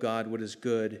will of God, what is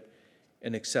good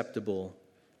and acceptable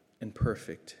and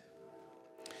perfect."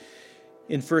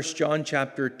 In 1 John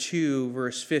chapter 2,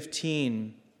 verse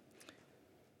 15,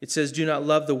 it says, "Do not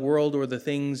love the world or the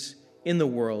things in the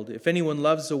world. If anyone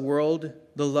loves the world,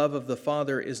 the love of the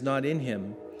Father is not in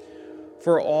him.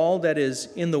 For all that is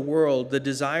in the world, the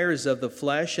desires of the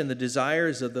flesh and the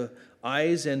desires of the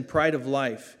eyes and pride of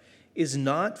life, is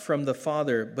not from the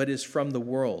Father, but is from the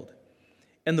world.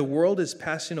 And the world is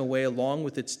passing away along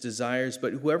with its desires,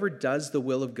 but whoever does the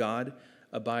will of God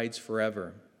abides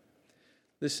forever."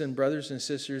 Listen, brothers and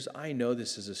sisters, I know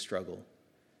this is a struggle.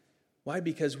 Why?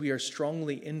 Because we are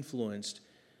strongly influenced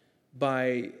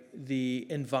by the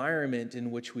environment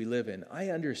in which we live in. I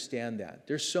understand that.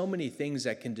 There's so many things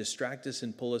that can distract us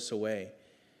and pull us away.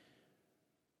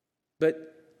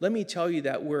 But let me tell you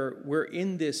that we're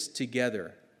in this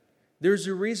together. There's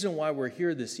a reason why we're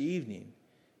here this evening,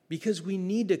 because we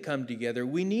need to come together.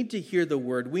 We need to hear the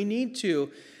word. We need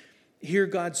to hear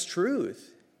God's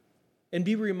truth and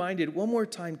be reminded one more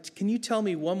time. Can you tell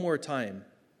me one more time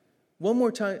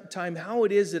how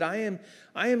it is that I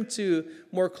am to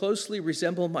more closely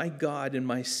resemble my God and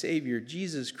my Savior,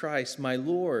 Jesus Christ, my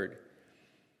Lord,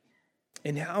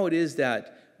 and how it is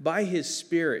that by His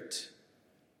Spirit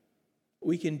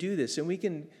we can do this and we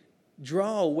can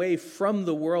draw away from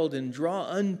the world and draw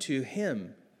unto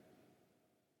Him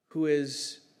who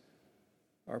is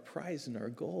our prize and our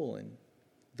goal and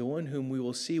the one whom we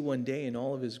will see one day in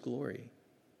all of His glory.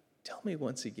 Tell me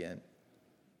once again.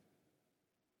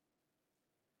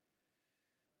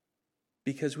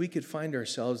 Because we could find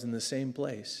ourselves in the same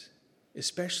place,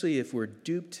 especially if we're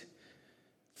duped,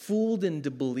 fooled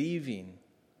into believing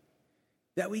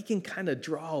that we can kind of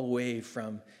draw away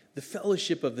from the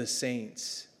fellowship of the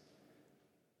saints.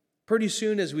 Pretty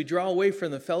soon, as we draw away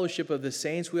from the fellowship of the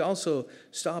saints, we also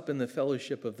stop in the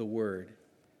fellowship of the Word.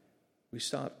 We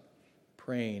stop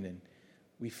praying and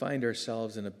we find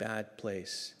ourselves in a bad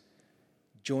place,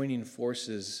 joining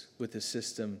forces with the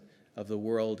system of the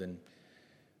world, and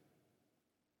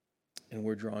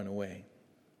we're drawn away.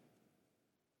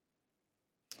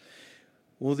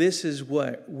 Well, this is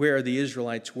where the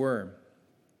Israelites were.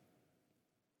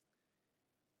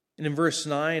 And in verse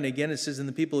 9, again, it says, "And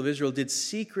the people of Israel did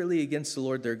secretly against the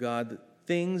Lord their God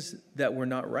things that were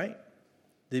not right.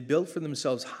 They built for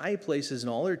themselves high places in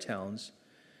all their towns,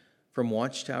 from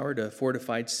watchtower to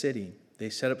fortified city. They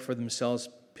set up for themselves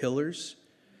pillars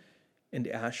and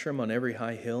Asherim on every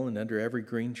high hill and under every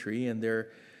green tree, and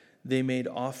there they made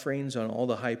offerings on all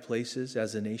the high places,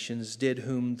 as the nations did,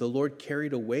 whom the Lord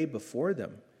carried away before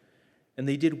them. And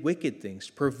they did wicked things,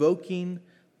 provoking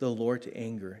the Lord to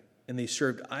anger. And they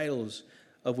served idols,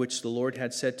 of which the Lord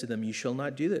had said to them, 'You shall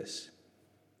not do this.'"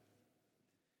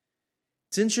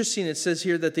 It's interesting, it says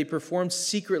here that they performed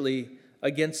secretly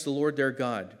against the Lord their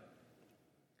God.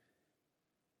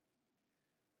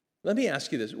 Let me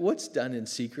ask you this. What's done in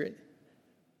secret?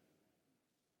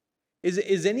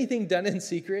 Is anything done in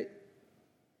secret?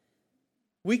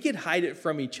 We could hide it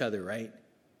from each other, right?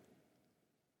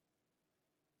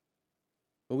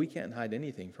 But we can't hide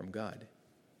anything from God.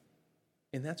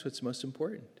 And that's what's most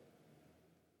important.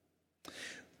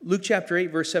 Luke chapter 8,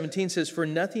 verse 17 says, "For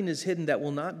nothing is hidden that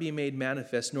will not be made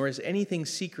manifest, nor is anything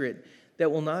secret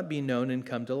that will not be known and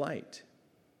come to light."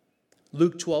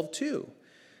 Luke 12:2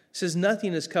 says,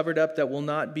 "Nothing is covered up that will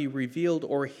not be revealed,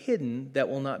 or hidden that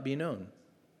will not be known."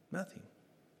 Nothing.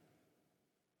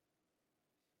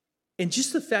 And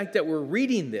just the fact that we're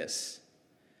reading this,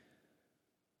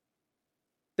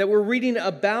 that we're reading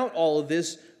about all of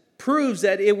this, proves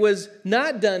that it was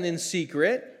not done in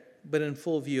secret, but in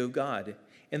full view of God.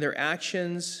 And their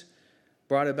actions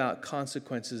brought about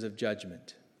consequences of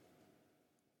judgment.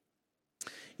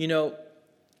 You know,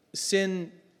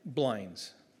 sin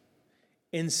blinds.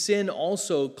 And sin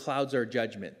also clouds our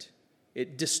judgment.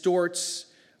 It distorts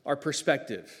our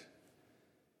perspective.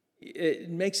 It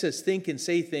makes us think and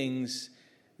say things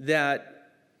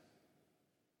that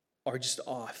are just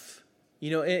off.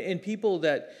 You know, and people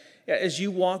that, as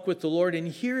you walk with the Lord and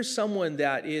hear someone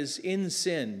that is in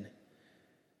sin,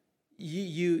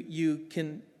 you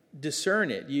can discern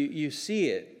it. You see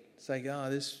it. It's like, oh,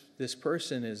 this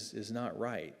person is not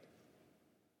right.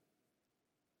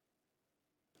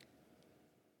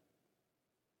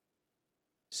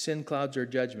 Sin clouds our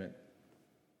judgment.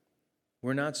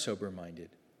 We're not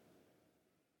sober-minded.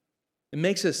 It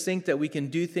makes us think that we can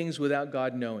do things without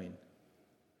God knowing.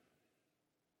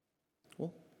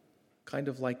 Well, kind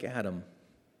of like Adam.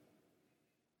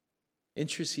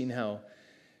 Interesting how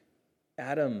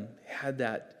Adam had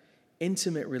that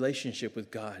intimate relationship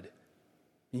with God.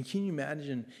 And can you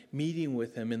imagine meeting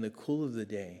with him in the cool of the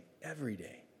day, every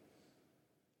day?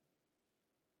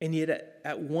 And yet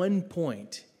at one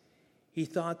point, he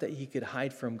thought that he could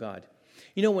hide from God.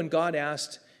 You know, when God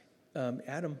asked,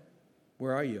 Adam,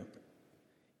 where are you?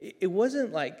 It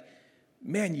wasn't like,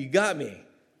 man, you got me.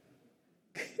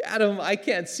 Adam, I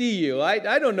can't see you.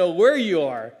 I don't know where you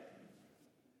are.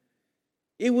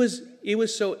 It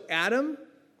was so Adam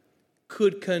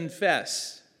could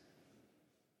confess.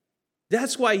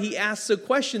 That's why he asks a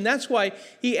question. That's why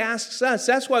he asks us.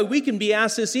 That's why we can be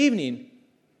asked this evening,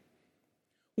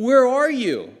 where are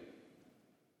you?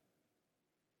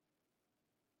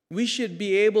 We should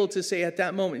be able to say at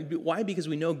that moment, why? Because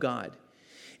we know God.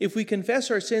 If we confess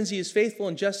our sins, he is faithful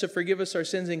and just to forgive us our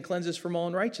sins and cleanse us from all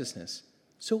unrighteousness.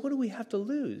 So what do we have to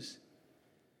lose?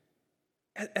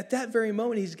 At that very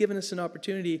moment, he's given us an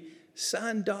opportunity.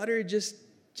 Son, daughter, just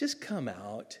just come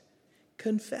out,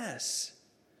 confess,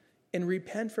 and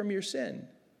repent from your sin.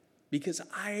 Because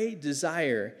I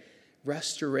desire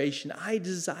restoration. I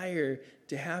desire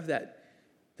to have that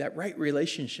right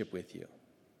relationship with you.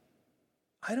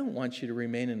 I don't want you to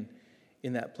remain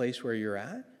in that place where you're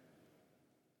at.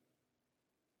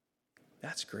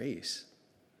 That's grace.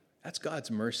 That's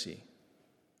God's mercy.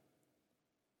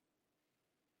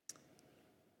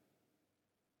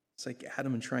 It's like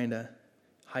Adam trying to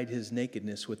hide his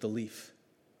nakedness with a leaf.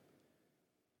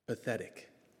 Pathetic.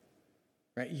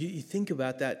 Right? You think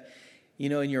about that,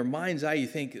 in your mind's eye, you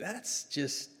think, that's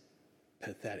just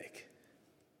pathetic.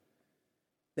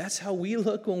 That's how we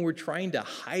look when we're trying to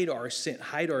hide our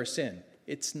sin.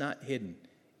 It's not hidden.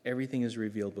 Everything is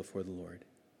revealed before the Lord.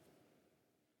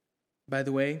 By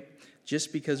the way,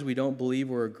 just because we don't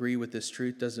believe or agree with this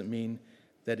truth doesn't mean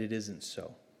that it isn't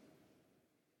so.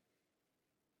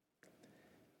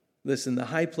 Listen, the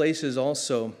high places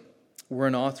also were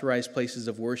unauthorized places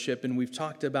of worship, and we've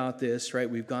talked about this, right?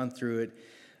 We've gone through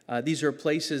it. These are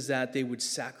places that they would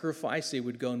sacrifice. They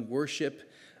would go and worship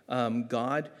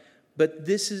God. But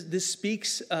this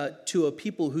speaks to a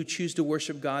people who choose to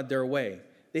worship God their way.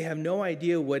 They have no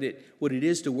idea what it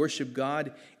is to worship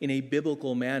God in a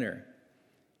biblical manner.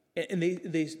 And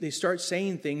they start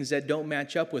saying things that don't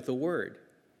match up with the word.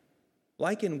 Well,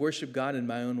 I can worship God in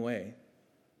my own way.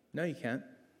 No, you can't.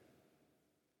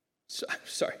 I'm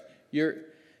sorry.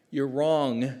 You're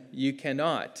wrong. You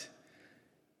cannot.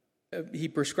 He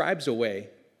prescribes a way.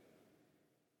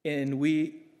 And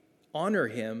we honor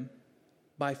him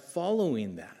by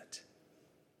following that.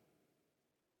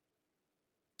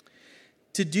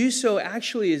 To do so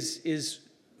actually is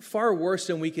far worse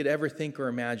than we could ever think or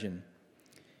imagine.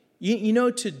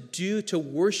 To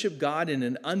worship God in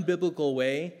an unbiblical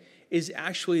way is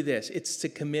actually this. It's to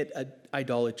commit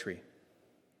idolatry.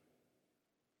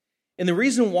 And the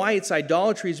reason why it's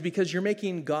idolatry is because you're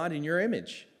making God in your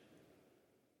image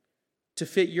to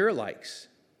fit your likes.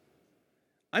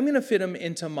 I'm going to fit him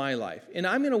into my life, and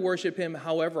I'm going to worship him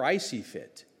however I see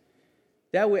fit.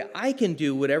 That way I can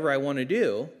do whatever I want to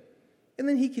do, and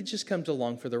then he just comes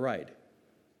along for the ride.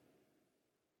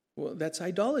 Well, that's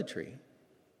idolatry.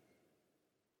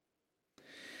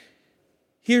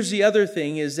 Here's the other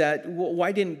thing is that,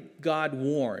 why didn't God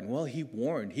warn? Well, he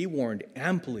warned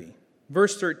amply.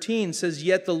 Verse 13 says,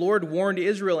 "Yet the Lord warned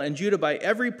Israel and Judah by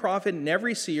every prophet and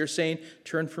every seer, saying,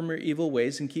 turn from your evil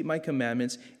ways and keep my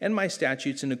commandments and my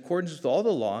statutes in accordance with all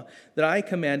the law that I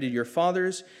commanded your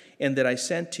fathers and that I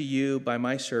sent to you by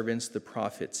my servants, the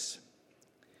prophets."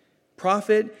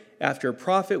 Prophet after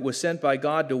prophet was sent by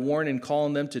God to warn and call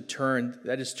on them to turn,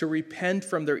 that is, to repent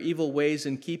from their evil ways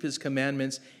and keep his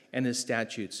commandments and his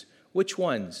statutes. Which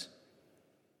ones?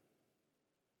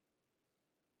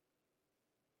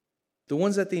 The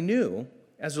ones that they knew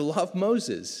as the law of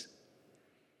Moses.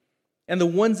 And the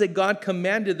ones that God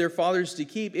commanded their fathers to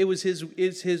keep, it was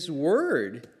his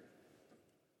word.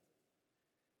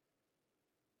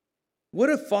 What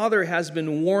a father has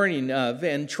been warning of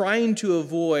and trying to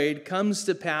avoid comes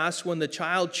to pass when the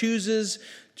child chooses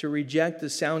to reject the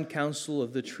sound counsel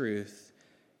of the truth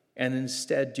and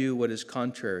instead do what is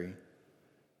contrary.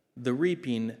 The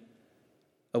reaping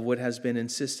of what has been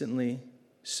insistently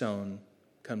sown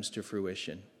comes to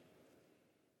fruition.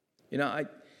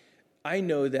 I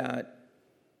know that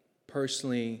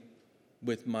personally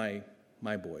with my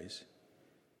boys.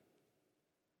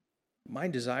 My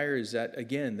desire is that,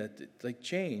 again, that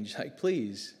change,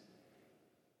 please.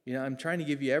 I'm trying to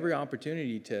give you every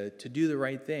opportunity to do the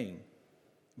right thing.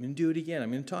 I'm going to do it again.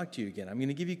 I'm going to talk to you again. I'm going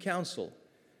to give you counsel.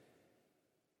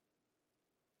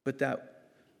 But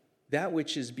that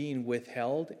which is being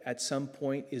withheld at some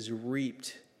point is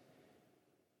reaped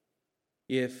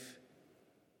if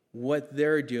what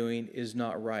they're doing is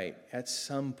not right. At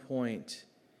some point,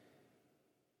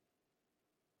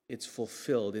 it's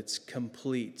fulfilled, it's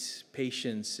complete,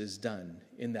 patience is done,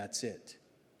 and that's it.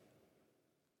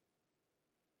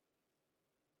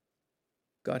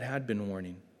 God had been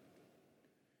warning.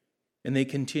 And they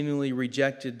continually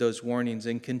rejected those warnings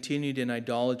and continued in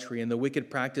idolatry and the wicked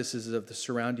practices of the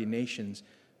surrounding nations.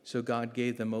 So God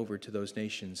gave them over to those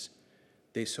nations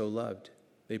they so loved.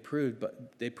 They proved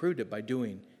it by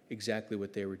doing exactly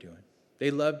what they were doing.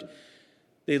 They loved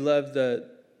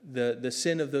the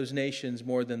sin of those nations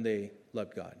more than they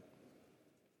loved God.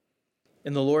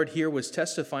 And the Lord here was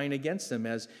testifying against them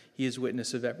as he is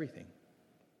witness of everything.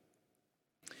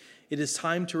 It is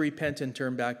time to repent and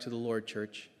turn back to the Lord,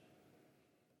 church.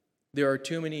 There are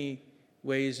too many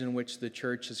ways in which the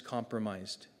church is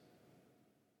compromised.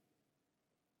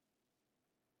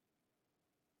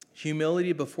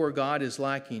 Humility before God is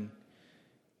lacking,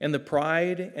 and the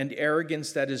pride and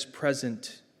arrogance that is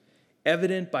present,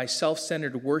 evident by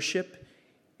self-centered worship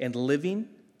and living,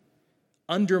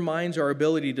 undermines our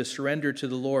ability to surrender to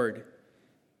the Lord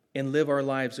and live our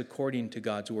lives according to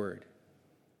God's word.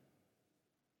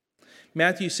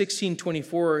 Matthew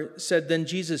 16:24 said, "Then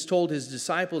Jesus told his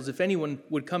disciples, 'If anyone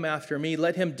would come after me,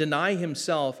 let him deny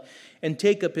himself and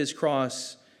take up his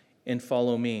cross and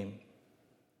follow me.'"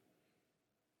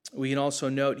 We can also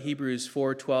note Hebrews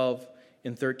 4:12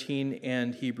 and 13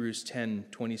 and Hebrews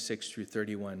 10:26 through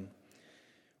 31,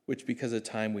 which because of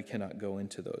time we cannot go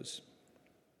into those.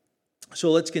 So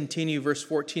let's continue. Verse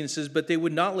 14 says, "But they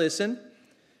would not listen,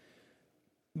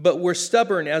 but were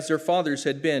stubborn as their fathers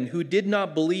had been, who did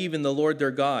not believe in the Lord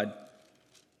their God.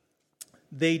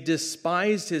 They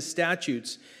despised his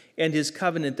statutes and his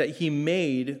covenant that he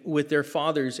made with their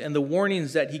fathers and the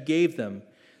warnings that he gave them.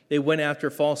 They went after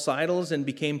false idols and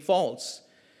became false.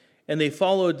 And they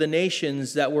followed the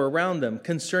nations that were around them,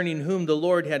 concerning whom the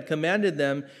Lord had commanded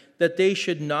them that they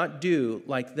should not do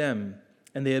like them.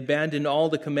 And they abandoned all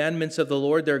the commandments of the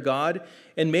Lord their God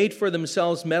and made for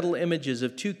themselves metal images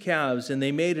of 2 calves. And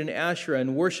they made an Asherah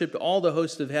and worshipped all the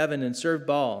host of heaven and served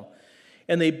Baal.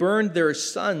 And they burned their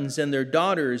sons and their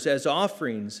daughters as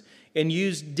offerings and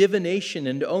used divination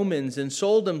and omens and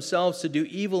sold themselves to do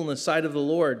evil in the sight of the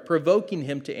Lord, provoking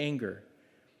him to anger.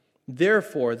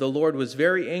 Therefore the Lord was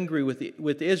very angry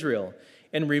with Israel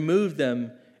and removed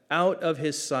them out of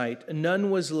his sight. None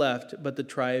was left but the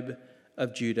tribe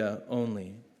of Judah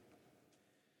only."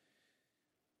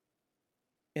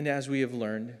 And as we have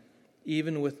learned,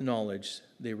 even with knowledge,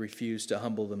 they refused to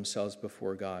humble themselves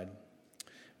before God.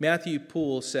 Matthew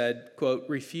Poole said, quote,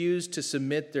 they refused to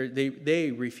submit their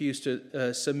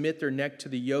neck to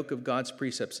the yoke of God's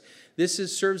precepts.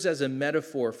 This serves as a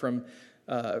metaphor from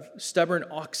stubborn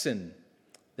oxen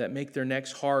that make their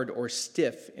necks hard or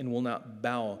stiff and will not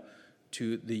bow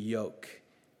to the yoke.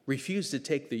 Refuse to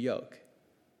take the yoke.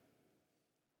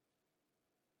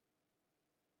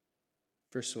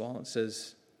 First of all, it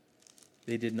says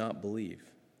they did not believe.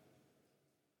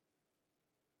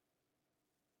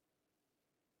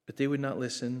 But they would not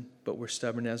listen, but were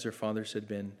stubborn as their fathers had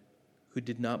been, who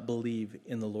did not believe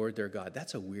in the Lord their God.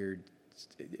 That's a weird,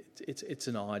 it's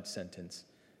an odd sentence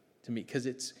to me, because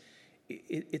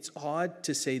it's odd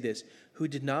to say this, who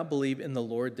did not believe in the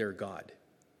Lord their God.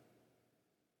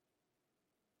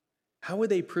 How were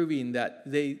they proving that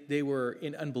they were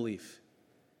in unbelief?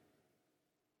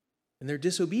 And their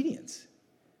disobedience.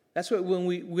 That's what when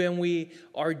we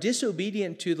are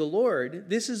disobedient to the Lord,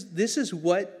 this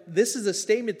is a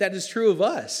statement that is true of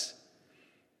us.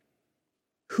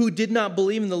 Who did not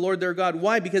believe in the Lord their God.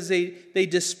 Why? Because they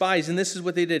despised, and this is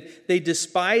what they did. They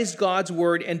despised God's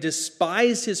word and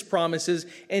despised his promises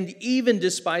and even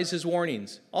despised his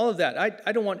warnings. All of that.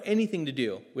 I don't want anything to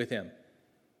do with him.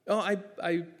 Oh,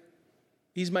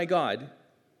 he's my God,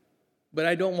 but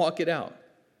I don't walk it out.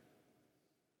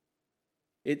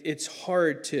 It's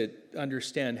hard to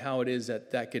understand how it is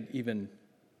that could even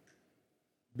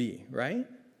be, right?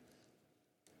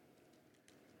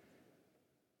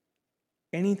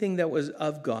 Anything that was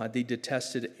of God, they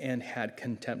detested and had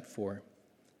contempt for.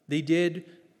 They did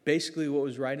basically what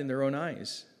was right in their own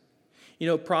eyes. You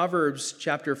know, Proverbs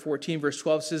chapter 14, verse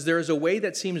 12 says, "There is a way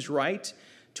that seems right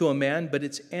to a man, but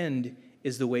its end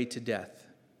is the way to death."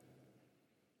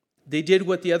 They did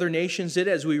what the other nations did,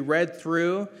 as we read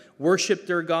through, worshiped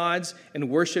their gods and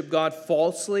worshiped God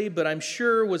falsely, but I'm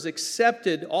sure was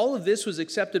accepted, all of this was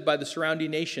accepted by the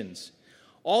surrounding nations.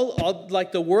 All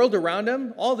like the world around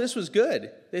them, all this was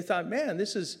good. They thought, man,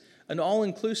 this is an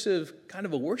all-inclusive kind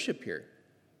of a worship here.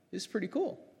 This is pretty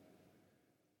cool.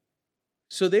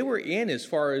 So they were in as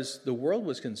far as the world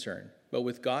was concerned, but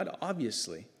with God,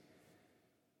 obviously,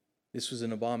 this was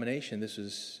an abomination. This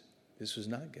was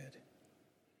not good.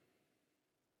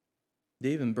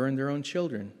 They even burned their own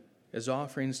children as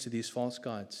offerings to these false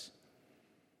gods.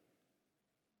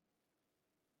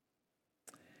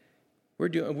 We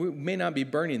may not be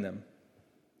burning them,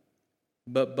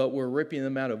 but we're ripping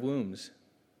them out of wombs.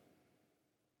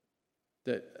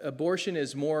 The abortion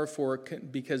is more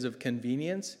because of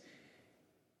convenience.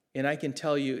 And I can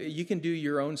tell you, you can do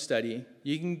your own study.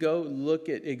 You can go look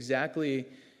at exactly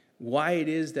why it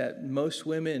is that most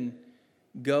women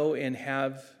go and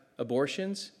have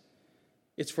abortions.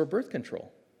 It's for birth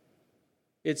control.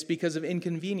 It's because of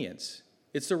inconvenience.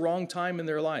 It's the wrong time in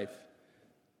their life.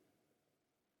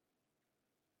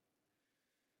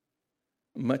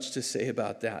 Much to say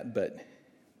about that, but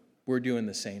we're doing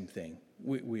the same thing.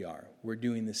 We are. We're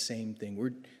doing the same thing.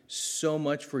 We're so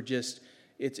much for just,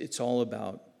 it's all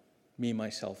about me,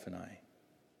 myself, and I.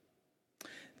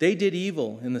 They did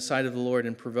evil in the sight of the Lord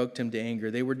and provoked him to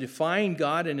anger. They were defying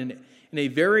God in a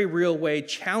very real way,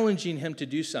 challenging him to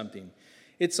do something.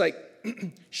 It's like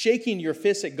shaking your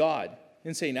fist at God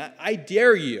and saying, I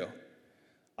dare you.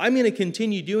 I'm going to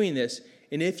continue doing this.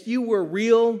 And if you were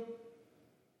real,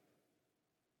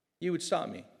 you would stop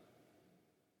me.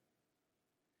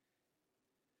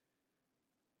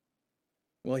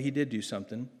 Well, he did do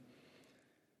something.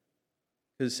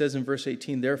 Because it says in verse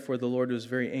 18, therefore the Lord was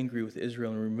very angry with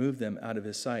Israel and removed them out of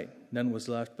his sight. None was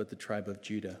left but the tribe of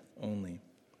Judah only.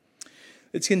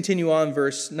 Let's continue on,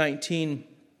 verse 19.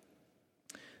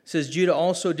 It says, Judah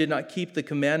also did not keep the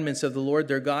commandments of the Lord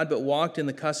their God, but walked in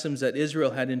the customs that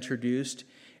Israel had introduced.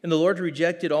 And the Lord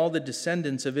rejected all the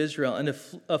descendants of Israel and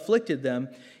afflicted them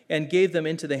and gave them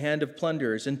into the hand of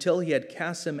plunderers until he had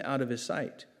cast them out of his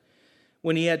sight.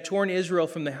 When he had torn Israel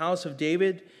from the house of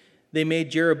David, they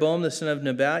made Jeroboam the son of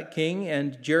Nebat king,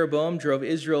 and Jeroboam drove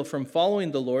Israel from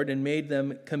following the Lord and made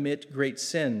them commit great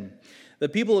sin. The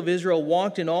people of Israel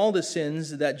walked in all the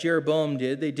sins that Jeroboam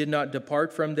did. They did not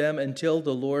depart from them until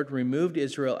the Lord removed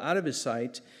Israel out of his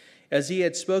sight, as he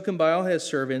had spoken by all his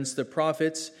servants, the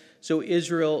prophets. So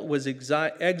Israel was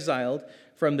exiled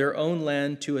from their own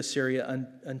land to Assyria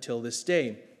until this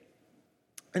day.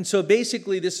 And so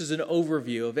basically this is an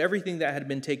overview of everything that had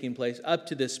been taking place up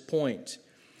to this point.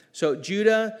 So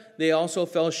Judah, they also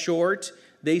fell short.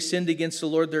 They sinned against the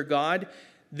Lord their God.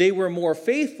 They were more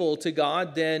faithful to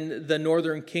God than the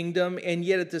northern kingdom, and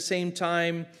yet at the same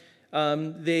time,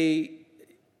 they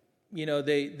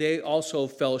also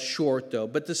fell short, though.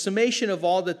 But the summation of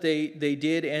all that they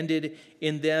did ended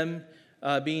in them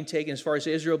being taken, as far as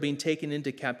Israel being taken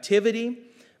into captivity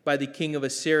by the king of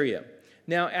Assyria.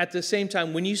 Now, at the same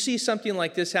time, when you see something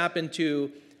like this happen to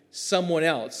someone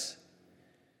else,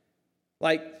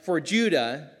 like for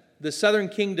Judah, the southern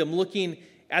kingdom looking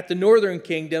at the northern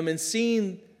kingdom and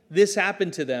seeing this happen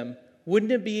to them,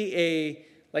 wouldn't it be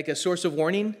a source of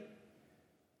warning?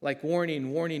 Like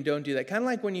warning, don't do that. Kind of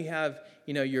like when you have,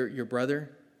 your brother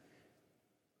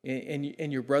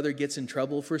and your brother gets in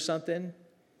trouble for something.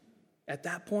 At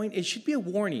that point, it should be a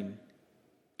warning.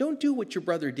 Don't do what your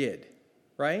brother did,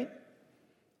 right?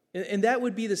 And that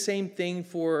would be the same thing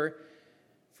for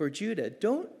Judah.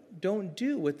 Don't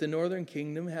do what the northern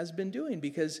kingdom has been doing,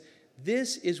 because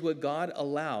this is what God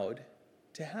allowed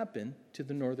to happen to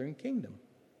the northern kingdom.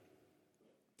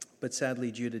 But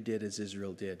sadly, Judah did as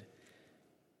Israel did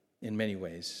in many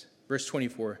ways. Verse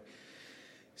 24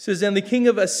 says, and the king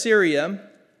of Assyria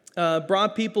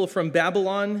brought people from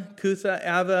Babylon, Cutha,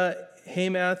 Ava,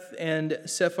 Hamath, and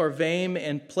Sepharvaim,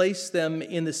 and placed them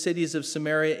in the cities of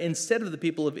Samaria instead of the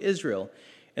people of Israel.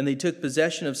 And they took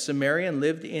possession of Samaria and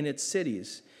lived in its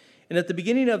cities. And at the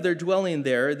beginning of their dwelling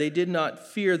there, they did not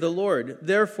fear the Lord.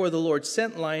 Therefore the Lord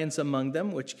sent lions among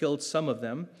them, which killed some of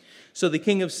them. So the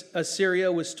king of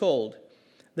Assyria was told,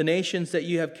 the nations that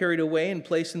you have carried away and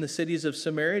placed in the cities of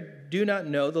Samaria do not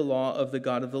know the law of the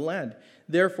God of the land.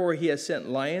 Therefore he has sent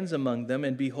lions among them,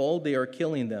 and behold, they are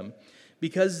killing them,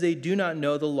 because they do not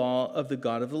know the law of the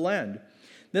God of the land.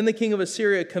 Then the king of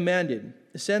Assyria commanded,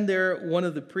 send there one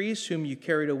of the priests whom you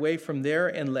carried away from there,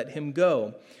 and let him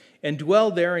go, and dwell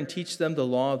there and teach them the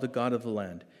law of the God of the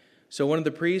land. So one of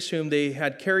the priests whom they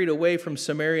had carried away from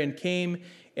Samaria and came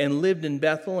and lived in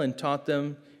Bethel and taught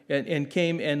them, and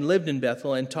came and lived in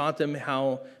Bethel and taught them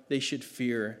how they should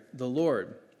fear the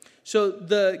Lord. So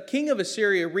the king of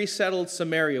Assyria resettled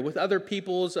Samaria with other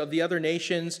peoples of the other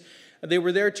nations. They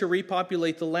were there to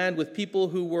repopulate the land with people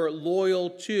who were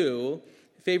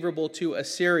favorable to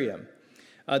Assyria.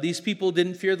 These people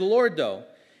didn't fear the Lord, though.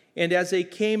 And as they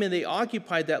came and they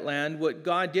occupied that land, what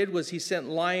God did was he sent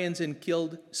lions and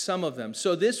killed some of them.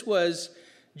 So this was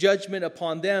judgment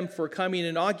upon them for coming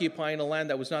and occupying a land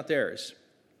that was not theirs.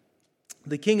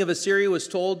 The king of Assyria was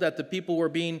told that the people were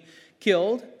being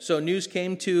killed. So news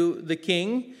came to the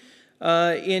king.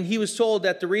 And he was told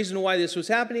that the reason why this was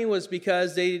happening was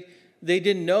because they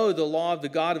didn't know the law of the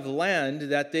God of the land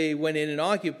that they went in and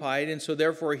occupied. And so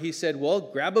therefore he said, well,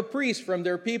 grab a priest from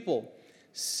their people.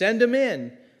 Send him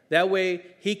in. That way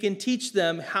he can teach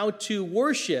them how to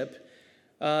worship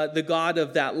the God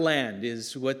of that land,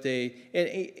 is what they...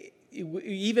 And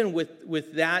even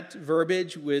with that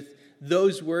verbiage, with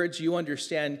those words, you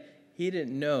understand he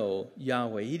didn't know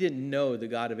Yahweh. He didn't know the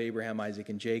God of Abraham, Isaac,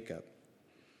 and Jacob.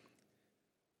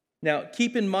 Now,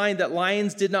 keep in mind that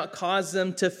lions did not cause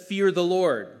them to fear the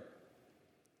Lord,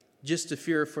 just to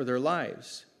fear for their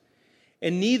lives.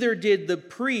 And neither did the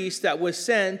priest that was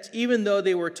sent, even though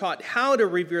they were taught how to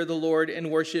revere the Lord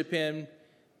and worship him,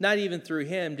 not even through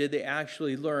him did they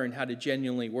actually learn how to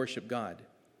genuinely worship God.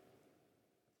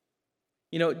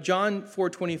 John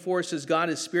 4:24 says God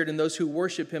is spirit, and those who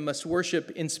worship him must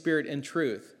worship in spirit and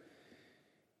truth.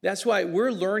 That's why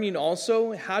we're learning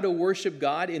also how to worship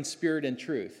God in spirit and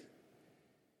truth.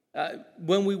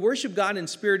 When we worship God in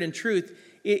spirit and truth,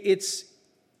 it's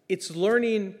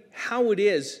learning how it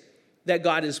is that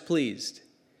God is pleased.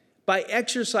 By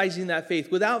exercising that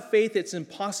faith. Without faith, it's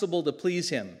impossible to please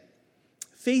him.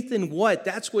 Faith in what?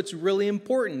 That's what's really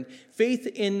important. Faith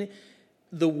in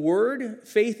the Word,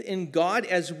 faith in God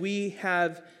as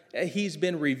he's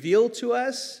been revealed to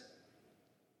us.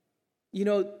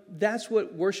 That's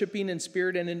what worshiping in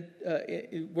spirit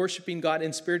and worshiping God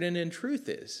in spirit and in truth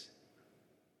is.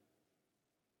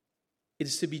 It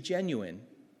is to be genuine.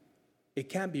 It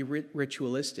can't be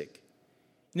ritualistic.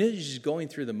 Just going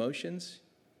through the motions.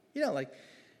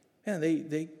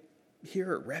 They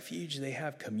here at Refuge, they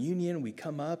have communion. We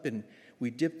come up and we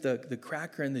dip the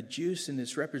cracker in the juice, and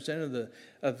it's representative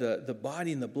of the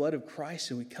body and the blood of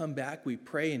Christ, and we come back, we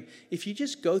pray, and if you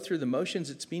just go through the motions,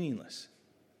 it's meaningless.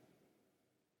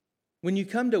 When you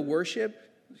come to worship,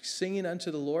 singing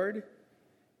unto the Lord,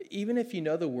 even if you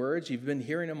know the words, you've been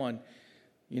hearing them on,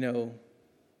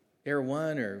 Air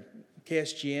One or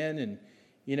KSGN, and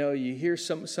you hear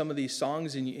some of these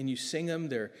songs and you sing them.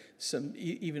 They're some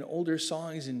even older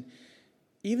songs, and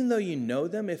even though you know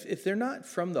them, if they're not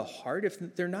from the heart, if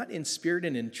they're not in spirit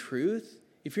and in truth,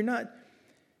 if you're not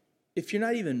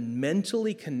even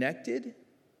mentally connected,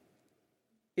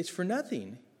 it's for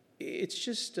nothing. It's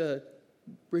just a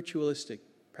ritualistic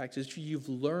practice. You've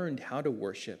learned how to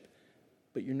worship,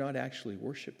 but you're not actually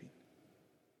worshiping.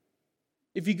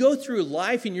 If you go through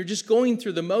life and you're just going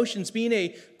through the motions, being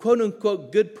a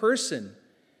quote-unquote good person,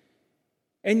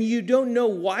 and you don't know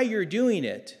why you're doing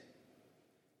it,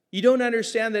 you don't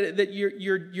understand that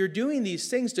you're doing these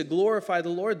things to glorify the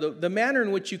Lord. The manner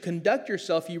in which you conduct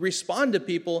yourself, you respond to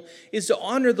people, is to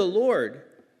honor the Lord.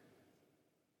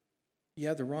 You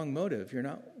have the wrong motive. You're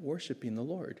not worshiping the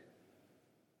Lord.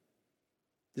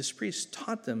 This priest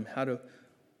taught them how to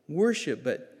worship,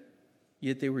 but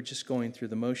yet they were just going through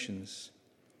the motions.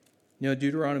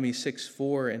 Deuteronomy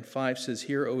 6:4 and 5 says,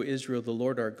 "Hear, O Israel, the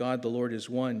Lord our God, the Lord is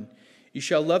one. You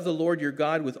shall love the Lord your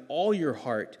God with all your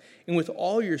heart, and with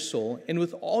all your soul, and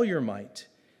with all your might.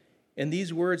 And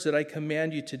these words that I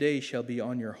command you today shall be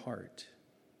on your heart."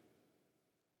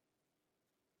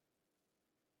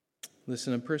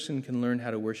 Listen, a person can learn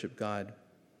how to worship God,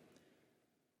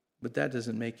 but that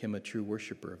doesn't make him a true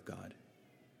worshiper of God.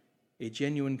 A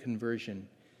genuine conversion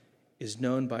is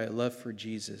known by a love for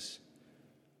Jesus,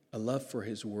 a love for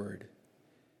his word,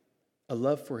 a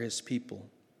love for his people,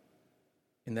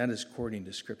 and that is according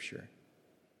to Scripture.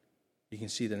 You can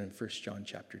see that in 1 John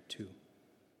chapter 2.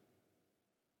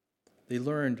 They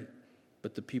learned,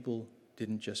 but the people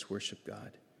didn't just worship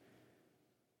God.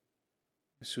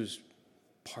 This was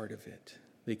part of it.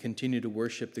 They continued to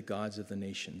worship the gods of the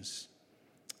nations.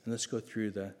 And let's go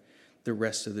through the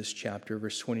rest of this chapter.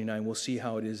 Verse 29, we'll see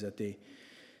how it is that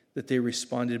they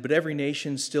responded. "But every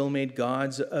nation still made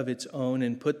gods of its own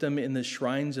and put them in the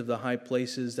shrines of the high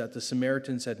places that the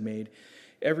Samaritans had made,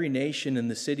 every nation in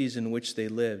the cities in which they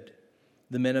lived.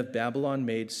 The men of Babylon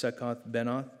made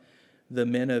Succoth-Benoth. The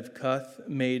men of Cuth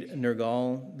made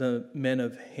Nergal. The men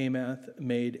of Hamath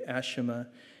made Ashima.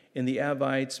 And the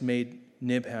Avites made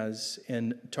Nibhaz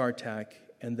and Tartak.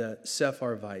 And the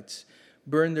Sepharvites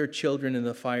burned their children in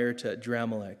the fire to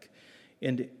Adramelech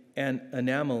and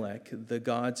Anamelech, the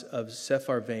gods of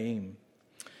Sepharvaim.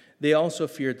 They also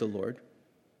feared the Lord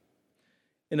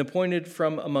and appointed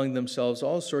from among themselves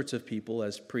all sorts of people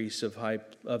as priests of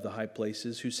the high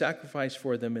places, who sacrificed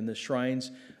for them in the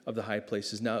shrines of the high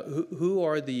places." Now, who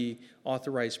are the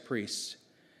authorized priests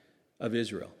of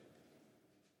Israel?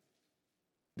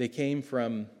 They came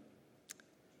from,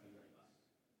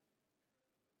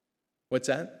 what's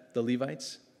that? The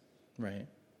Levites? Right.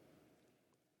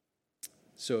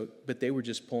 So, but they were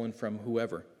just pulling from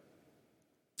whoever.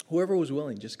 Whoever was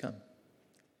willing, just come.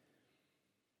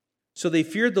 So they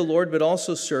feared the Lord, but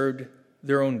also served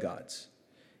their own gods,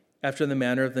 after the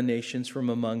manner of the nations from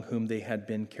among whom they had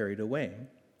been carried away.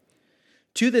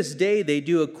 To this day they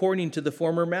do according to the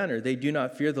former manner. They do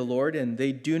not fear the Lord, and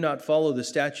they do not follow the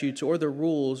statutes or the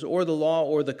rules or the law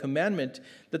or the commandment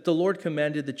that the Lord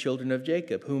commanded the children of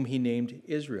Jacob, whom he named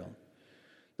Israel.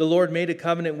 The Lord made a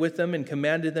covenant with them and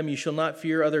commanded them, "You shall not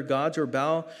fear other gods or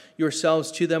bow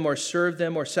yourselves to them or serve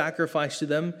them or sacrifice to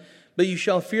them, but you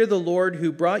shall fear the Lord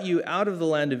who brought you out of the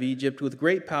land of Egypt with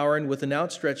great power and with an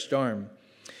outstretched arm.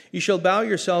 You shall bow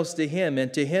yourselves to him,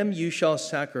 and to him you shall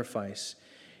sacrifice.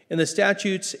 And the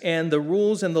statutes and the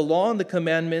rules and the law and the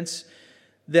commandments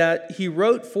that he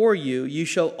wrote for you, you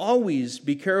shall always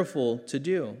be careful to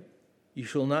do. You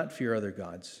shall not fear other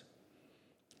gods.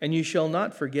 And you shall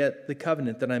not forget the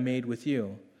covenant that I made with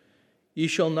you. You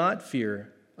shall not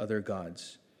fear other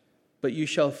gods, but you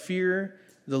shall fear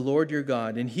the Lord your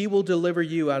God, and he will deliver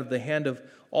you out of the hand of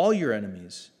all your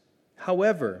enemies.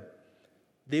 However,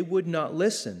 they would not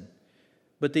listen,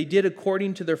 but they did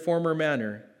according to their former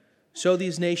manner. So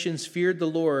these nations feared the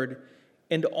Lord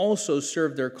and also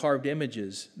served their carved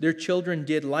images. Their children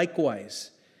did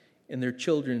likewise, and their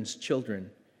children's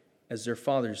children, as their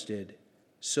fathers did,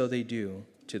 so they do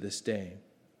to this day.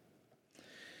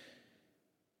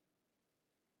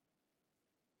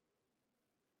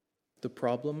 The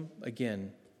problem,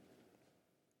 again,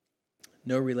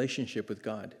 no relationship with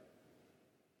God.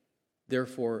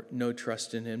 Therefore, no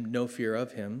trust in him, no fear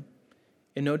of him,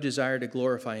 and no desire to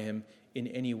glorify him in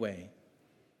any way.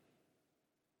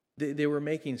 They were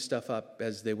making stuff up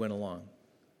as they went along.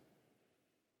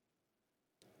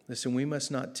 Listen, we must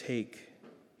not take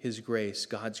his grace,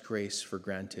 God's grace, for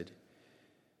granted,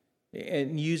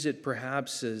 and use it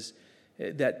perhaps as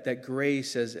that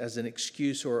grace as an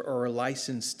excuse or a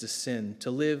license to sin, to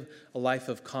live a life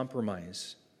of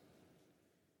compromise.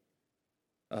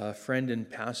 A friend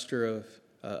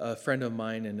of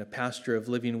mine and a pastor of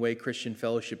Living Way Christian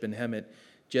Fellowship in Hemet,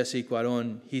 Jesse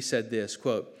Cuaron, he said this,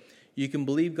 quote, "You can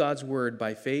believe God's word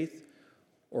by faith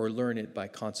or learn it by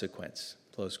consequence,"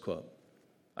 close quote.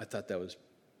 I thought that was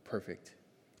perfect.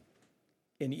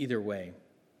 In either way,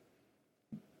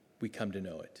 we come to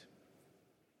know it.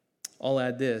 I'll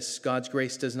add this: God's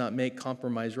grace does not make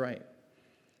compromise right.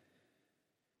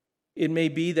 It may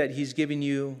be that he's giving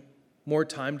you more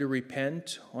time to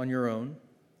repent on your own,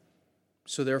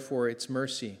 so therefore it's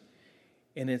mercy,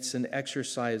 and it's an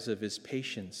exercise of his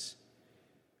patience.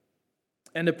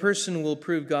 And a person will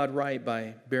prove God right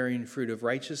by bearing fruit of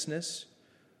righteousness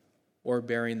or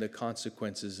bearing the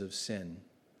consequences of sin.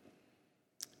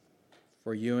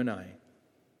 For you and I,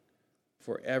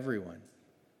 for everyone,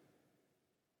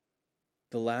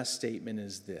 the last statement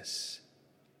is this: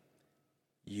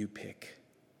 you pick.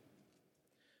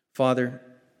 Father,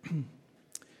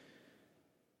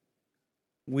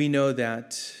 we know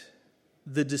that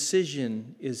the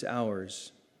decision is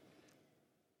ours,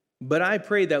 but I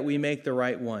pray that we make the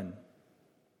right one.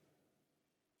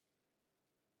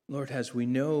 Lord, as we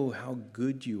know how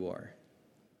good you are,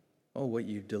 what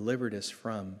you've delivered us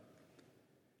from,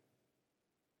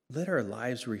 let our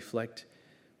lives reflect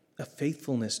a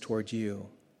faithfulness toward you,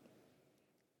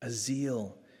 a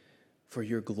zeal for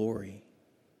your glory.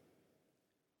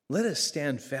 Let us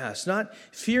stand fast, not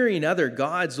fearing other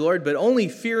gods, Lord, but only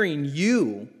fearing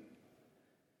you,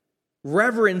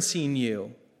 reverencing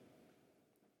you,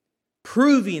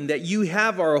 proving that you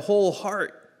have our whole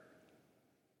heart.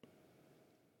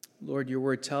 Lord, your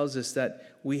word tells us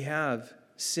that we have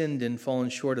sinned and fallen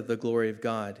short of the glory of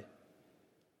God.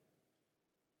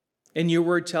 And your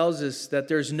word tells us that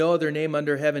there's no other name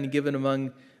under heaven given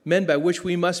among men by which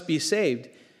we must be saved.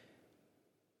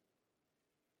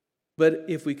 But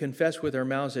if we confess with our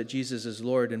mouths that Jesus is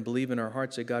Lord and believe in our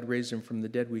hearts that God raised him from the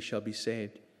dead, we shall be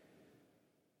saved.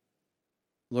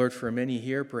 Lord, for many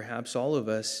here, perhaps all of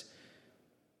us,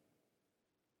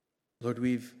 Lord,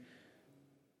 we've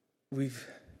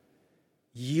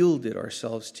yielded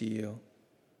ourselves to you.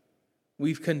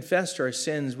 We've confessed our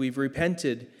sins. We've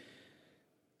repented,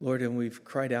 Lord, and we've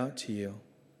cried out to you,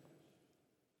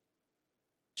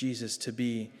 Jesus, to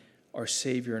be our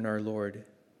Savior and our Lord.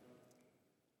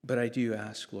 But I do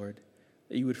ask, Lord,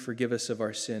 that you would forgive us of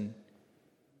our sin,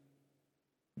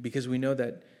 because we know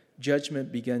that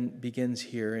judgment begins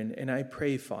here. And I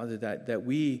pray, Father, that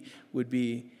we would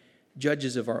be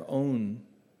judges of our own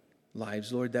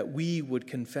lives, Lord, that we would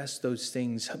confess those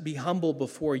things, be humble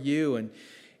before you,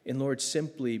 and Lord,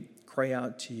 simply cry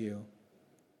out to you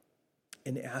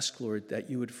and ask, Lord,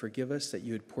 that you would forgive us, that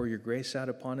you would pour your grace out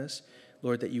upon us,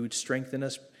 Lord, that you would strengthen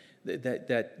us,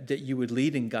 that you would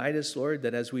lead and guide us, Lord,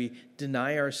 that as we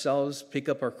deny ourselves, pick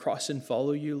up our cross and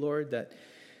follow you, Lord, that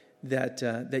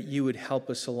you would help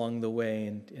us along the way.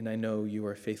 And I know you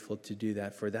are faithful to do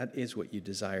that, for that is what you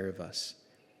desire of us.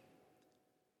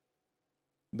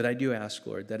 But I do ask,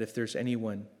 Lord, that if there's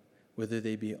anyone, whether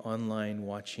they be online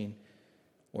watching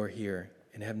or here,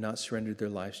 and have not surrendered their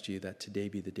lives to you, that today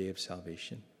be the day of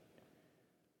salvation.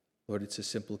 Lord, it's a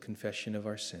simple confession of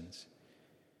our sins.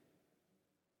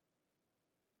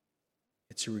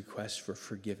 It's a request for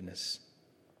forgiveness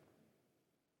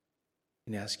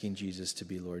in asking Jesus to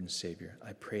be Lord and Savior.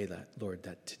 I pray that, Lord,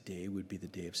 that today would be the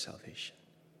day of salvation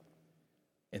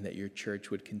and that your church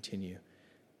would continue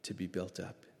to be built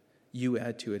up. You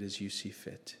add to it as you see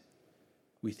fit.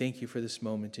 We thank you for this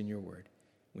moment in your word.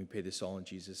 We pray this all in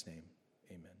Jesus' name.